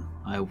her, then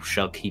I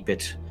shall keep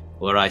it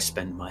where I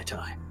spend my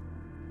time.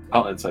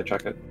 I'll insight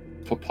check it.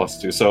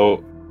 +2,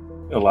 so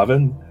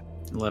 11.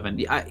 11.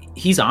 Yeah,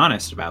 he's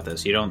honest about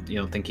this. You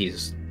don't think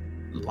he's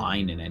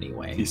lying in any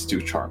way. He's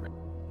too charming.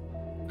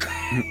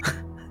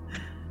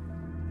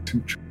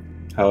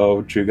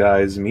 How'd you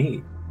guys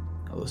meet?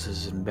 Oh, this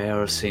is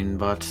embarrassing,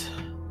 but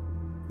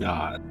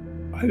I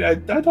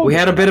don't. We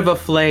had a bit of a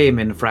flame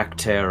in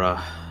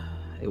Fractera.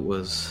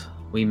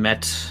 We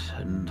met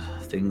and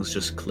things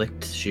just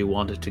clicked. She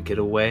wanted to get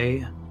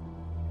away,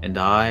 and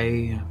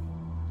I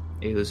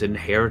was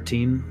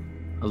inheriting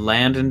a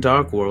land in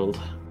Dark World.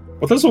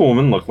 What does a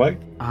woman look like?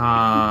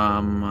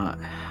 I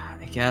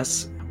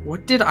guess.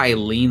 What did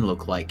Eileen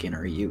look like in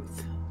her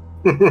youth?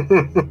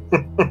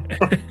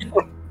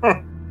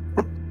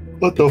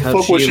 What the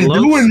fuck was she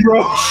doing,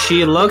 bro?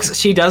 It looks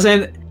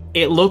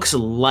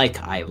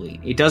like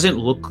Eileen. It doesn't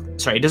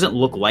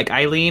look like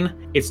Eileen.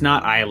 It's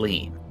not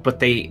Eileen, but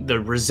the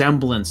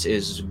resemblance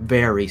is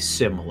very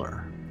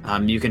similar.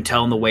 You can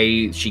tell in the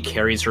way she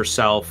carries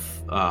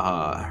herself,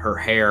 her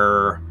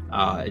hair,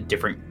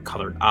 different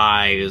colored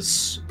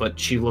eyes, but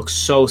she looks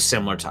so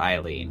similar to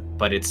Eileen,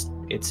 but it's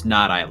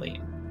not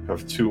Eileen. I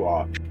have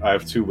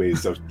two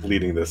ways of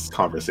leading this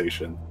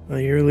conversation. Well,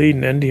 you're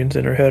leading Indians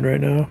in her head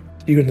right now.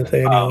 You couldn't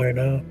say anything right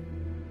now.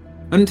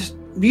 And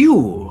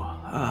you,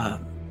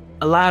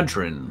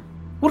 Eladrin,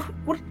 what?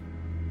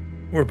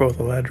 We're both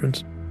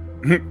Eladrins.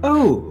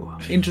 Oh,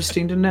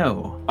 interesting to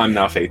know. I'm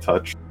now Fey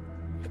Touch.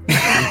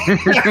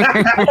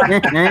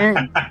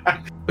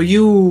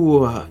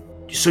 You,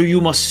 so you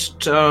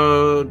must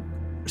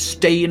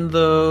stay in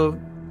the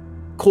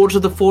Court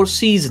of the Four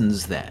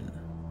Seasons then?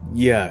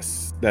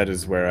 Yes, that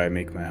is where I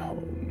make my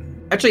home.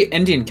 Actually,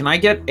 Indian, can I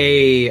get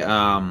a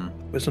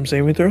Wisdom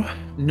saving throw?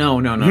 No.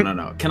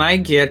 Can I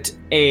get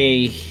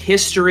a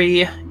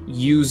history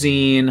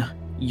using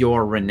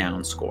your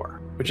renown score?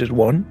 Which is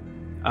 1?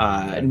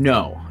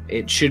 No.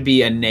 It should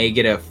be a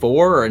 -4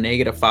 or a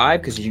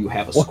 -5 because you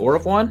have a score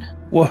of 1.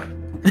 What?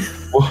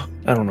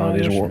 I don't know how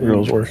these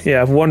rules work. Yeah, I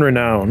have 1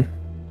 renown.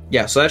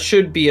 Yeah, so that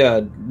should be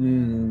a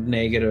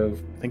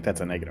negative. I think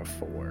that's a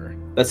 -4.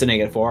 That's a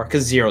 -4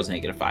 because 0 is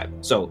 -5.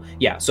 So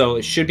yeah, so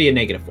it should be a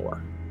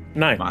 -4.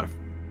 9.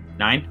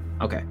 9?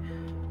 Okay.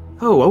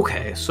 Oh,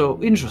 okay. So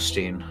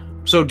interesting.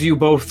 So do you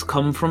both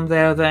come from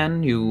there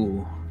then?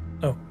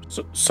 Oh,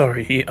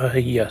 sorry.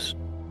 Yes.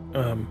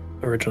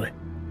 Originally.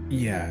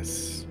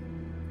 Yes.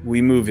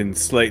 We move in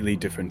slightly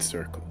different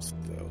circles,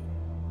 though.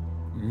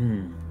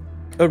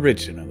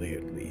 Originally,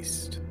 at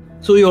least.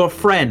 So your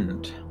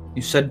friend,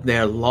 you said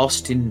they're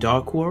lost in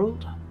Dark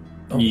World?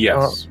 Oh,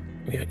 yes.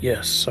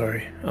 Yes,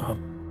 sorry.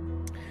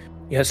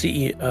 Yes,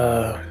 he's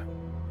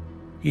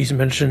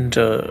mentioned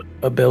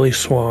a belly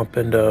swamp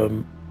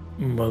and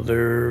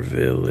Mother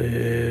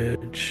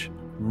Village.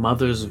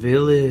 Mother's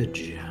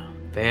Village.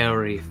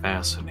 Very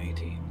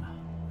fascinating.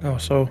 Oh,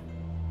 so?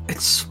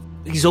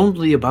 He's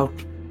only about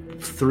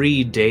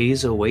 3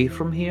 days away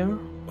from here.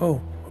 Oh.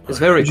 It's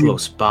very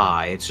close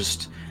by. It's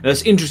just,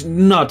 that's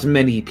interesting. Not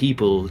many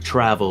people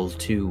travel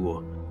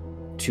to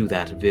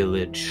that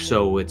village,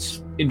 so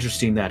it's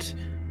interesting that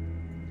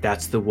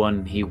that's the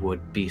one he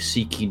would be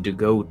seeking to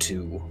go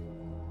to.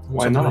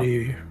 Why not?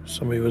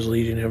 Somebody was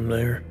leading him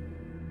there.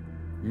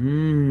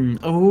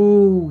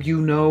 Oh,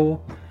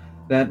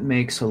 that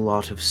makes a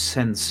lot of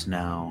sense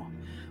now.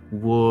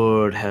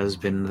 Word has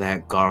been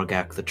that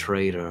Gargak the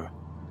trader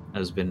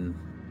has been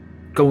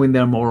going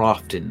there more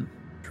often.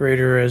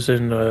 Trader as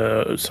in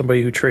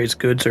somebody who trades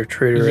goods, or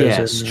trader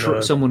as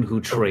in... someone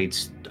who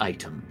trades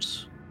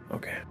items.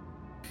 Okay.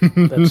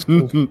 That's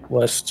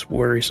less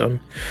worrisome.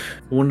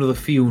 One of the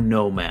few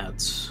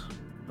nomads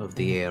of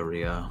the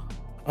area.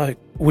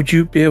 Would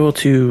you be able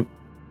to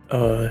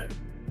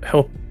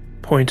help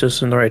point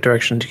us in the right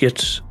direction to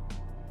get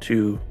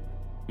to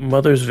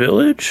Mother's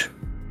Village?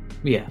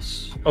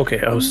 Yes. Okay,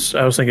 I was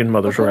thinking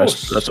Mother's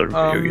Rest. That's a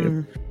video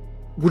game.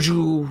 Would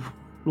you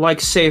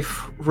like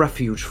safe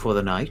refuge for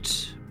the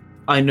night?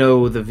 I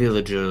know the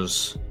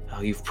villagers,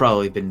 you've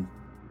probably been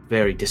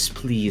very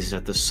displeased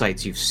at the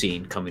sights you've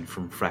seen coming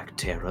from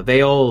Fracterra.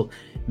 They all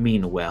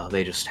mean well,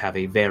 they just have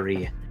a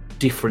very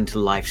different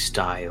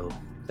lifestyle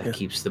that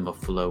keeps them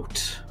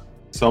afloat.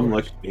 Some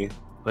like me.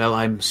 Well,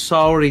 I'm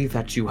sorry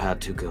that you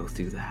had to go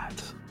through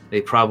that.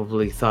 They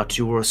probably thought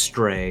you were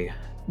astray.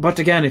 But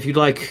again, if you'd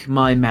like,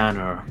 my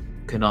manor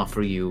can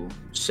offer you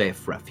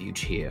safe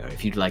refuge here.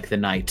 If you'd like the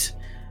night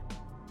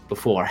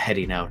before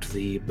heading out,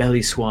 the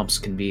belly swamps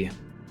can be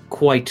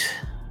quite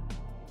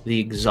the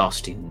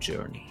exhausting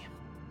journey.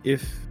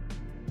 If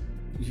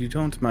you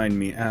don't mind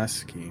me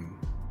asking,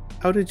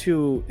 how did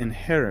you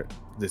inherit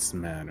this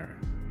manor?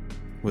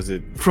 Was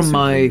it from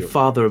my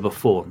father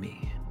before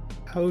me?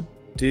 How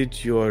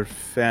did your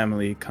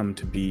family come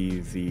to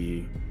be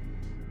the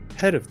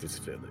head of this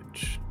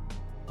village?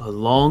 A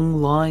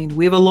long line.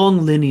 We have a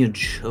long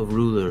lineage of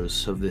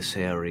rulers of this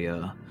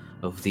area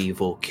of the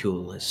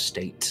Volcule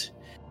estate.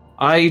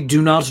 I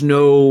do not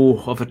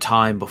know of a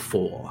time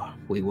before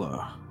we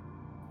were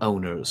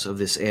owners of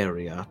this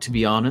area, to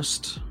be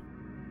honest.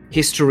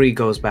 History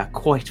goes back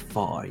quite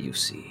far, you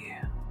see.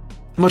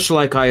 Much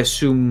like I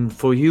assume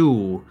for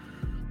you,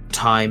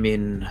 time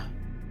in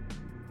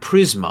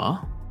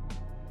Prisma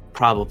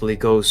probably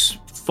goes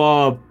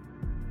far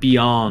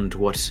beyond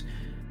what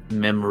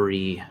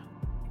memory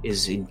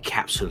is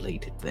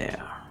encapsulated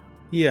there.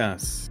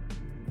 Yes.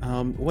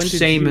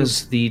 Same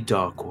as the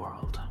Dark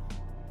World.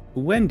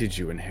 When did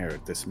you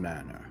inherit this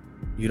manor?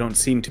 You don't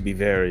seem to be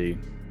very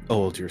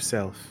old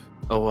yourself.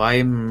 Oh,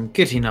 I'm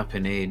getting up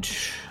in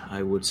age,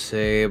 I would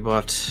say,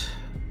 but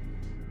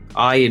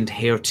I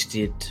inherited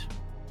it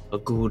a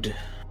good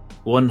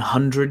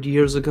 100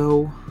 years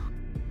ago.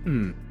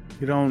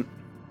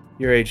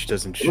 Your age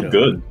doesn't show.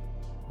 Good.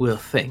 Well,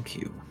 thank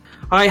you.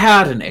 I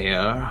had an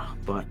heir,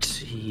 but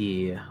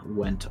he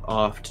went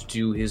off to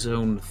do his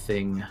own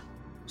thing.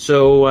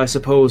 So I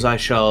suppose I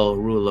shall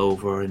rule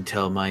over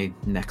until my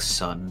next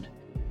son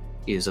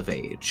is of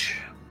age.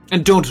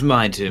 And don't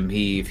mind him,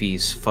 if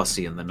he's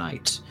fussy in the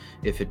night.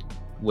 If it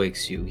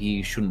wakes you,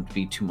 he shouldn't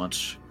be too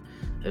much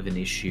of an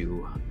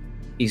issue.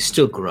 He's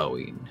still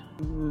growing.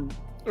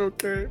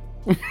 Okay.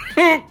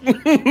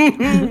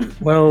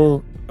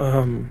 Well,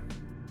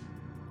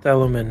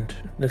 Thalum and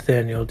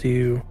Nathaniel, do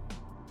you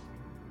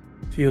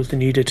feel the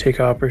need to take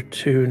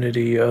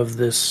opportunity of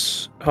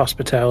this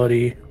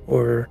hospitality,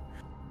 or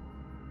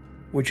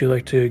would you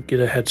like to get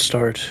a head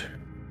start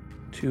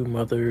to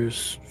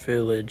Mother's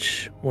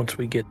Village once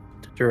we get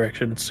the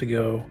directions to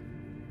go?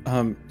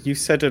 You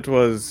said it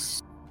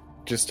was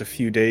just a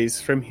few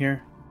days from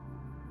here?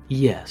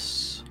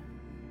 Yes.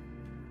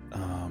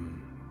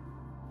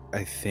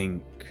 I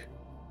think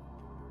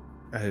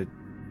I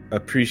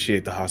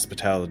appreciate the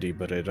hospitality,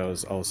 but it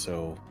is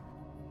also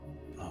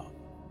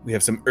we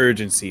have some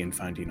urgency in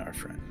finding our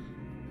friend.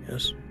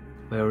 Yes.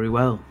 Very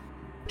well.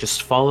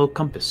 Just follow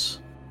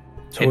compass.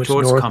 So Head it's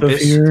towards north compass.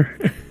 of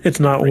here? It's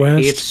not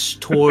west? It's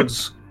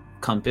towards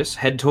compass.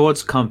 Head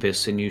towards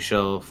compass and you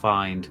shall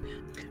find.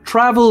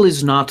 Travel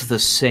is not the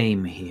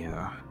same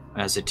here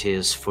as it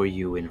is for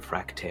you in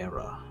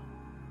Fracterra.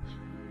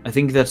 I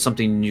think that's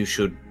something you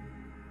should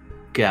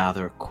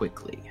gather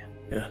quickly.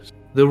 Yes.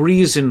 The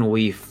reason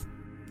we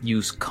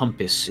use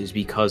compass is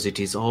because it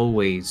is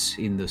always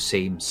in the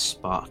same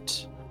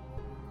spot.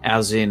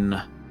 As in,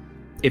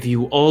 if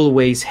you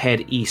always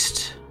head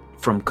east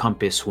from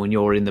compass when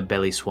you're in the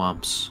belly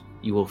swamps,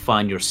 you will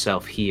find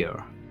yourself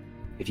here.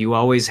 If you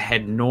always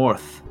head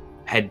north,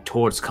 head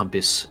towards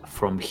compass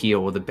from here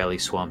or the belly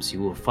swamps,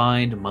 you will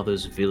find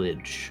Mother's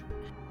Village.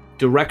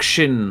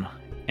 Direction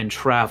and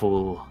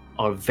travel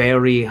are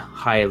very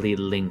highly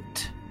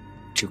linked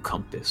to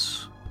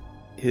compass.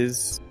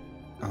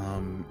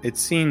 It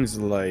seems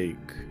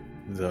like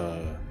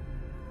the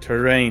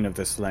terrain of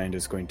this land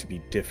is going to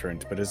be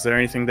different, but is there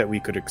anything that we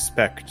could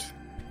expect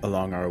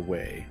along our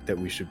way that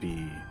we should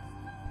be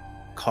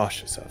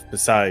cautious of,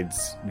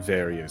 besides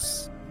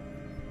various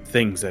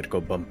things that go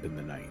bump in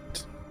the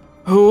night?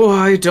 Oh,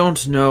 I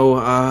don't know.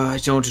 I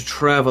don't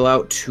travel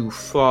out too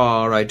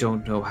far. I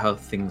don't know how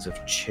things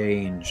have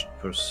changed,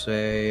 per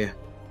se.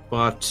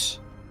 But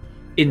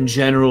in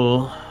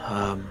general,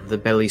 the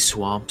belly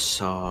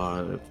swamps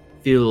are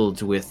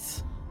filled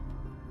with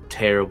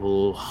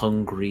terrible,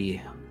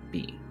 hungry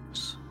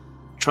beings.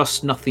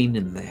 Trust nothing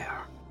in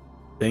there.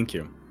 Thank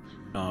you.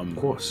 Of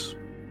course.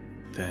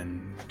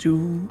 Then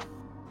Do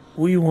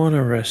we want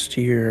to rest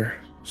here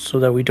so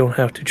that we don't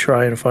have to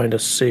try and find a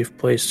safe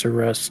place to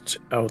rest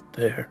out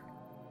there?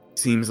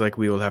 seems like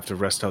we will have to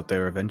rest out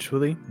there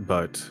eventually,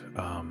 but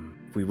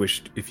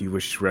if you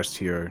wish to rest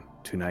here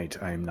tonight,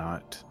 I am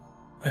not.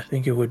 I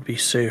think it would be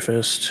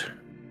safest.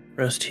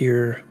 Rest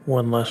here,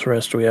 one less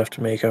rest we have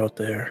to make out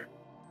there.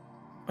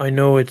 I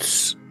know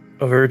it's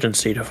of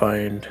urgency to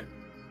find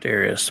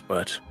Darius,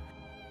 but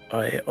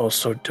I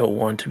also don't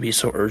want to be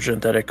so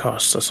urgent that it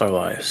costs us our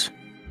lives.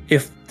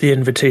 If the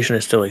invitation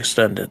is still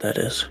extended, that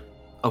is.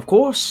 Of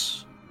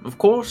course. of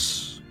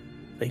course,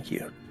 Thank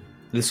you.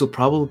 this will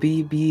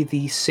probably be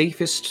the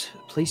safest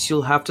place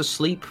you'll have to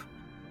sleep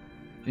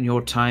in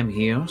your time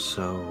here,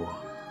 so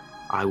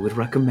I would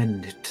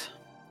recommend it.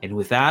 And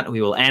with that,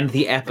 we will end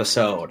the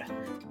episode.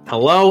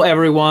 Hello,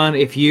 everyone.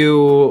 If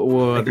you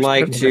would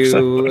like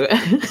to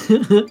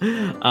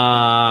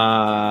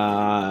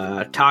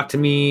talk to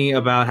me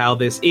about how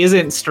this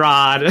isn't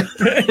Strahd,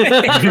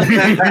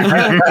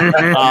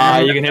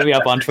 you can hit me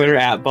up on Twitter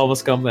at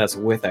Bubblegum. That's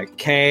with a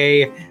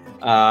K.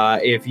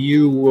 If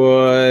you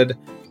would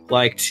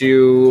like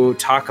to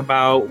talk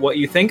about what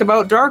you think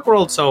about Dark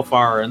World so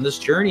far and this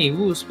journey,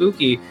 ooh,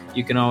 spooky,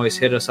 you can always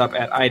hit us up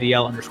at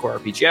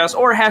IDL_RPGS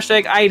or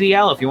hashtag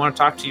IDL if you want to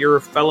talk to your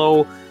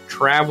fellow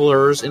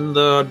travelers in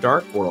the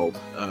Dark World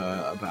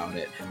about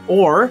it.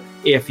 Or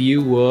if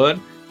you would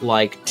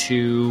like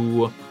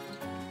to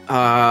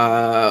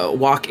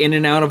walk in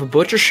and out of a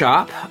butcher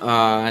shop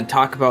and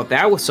talk about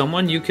that with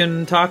someone, you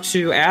can talk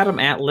to Adam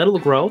at Little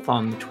Growth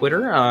on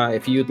Twitter.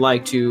 If you'd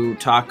like to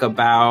talk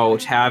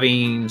about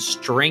having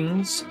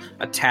strings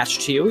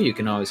attached to you, you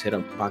can always hit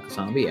up Baka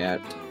Zombie at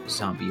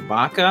Zombie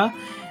Baka.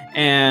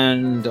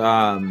 And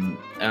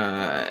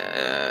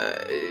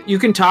you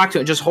can talk to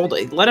him. Just hold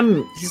it. Let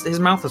him. His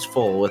mouth is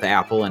full with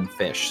apple and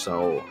fish.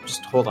 So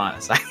just hold on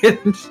a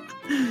second.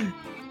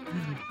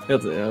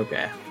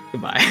 Okay.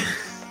 Goodbye.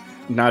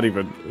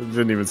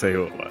 Didn't even say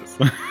who it was.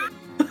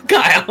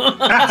 Kyle.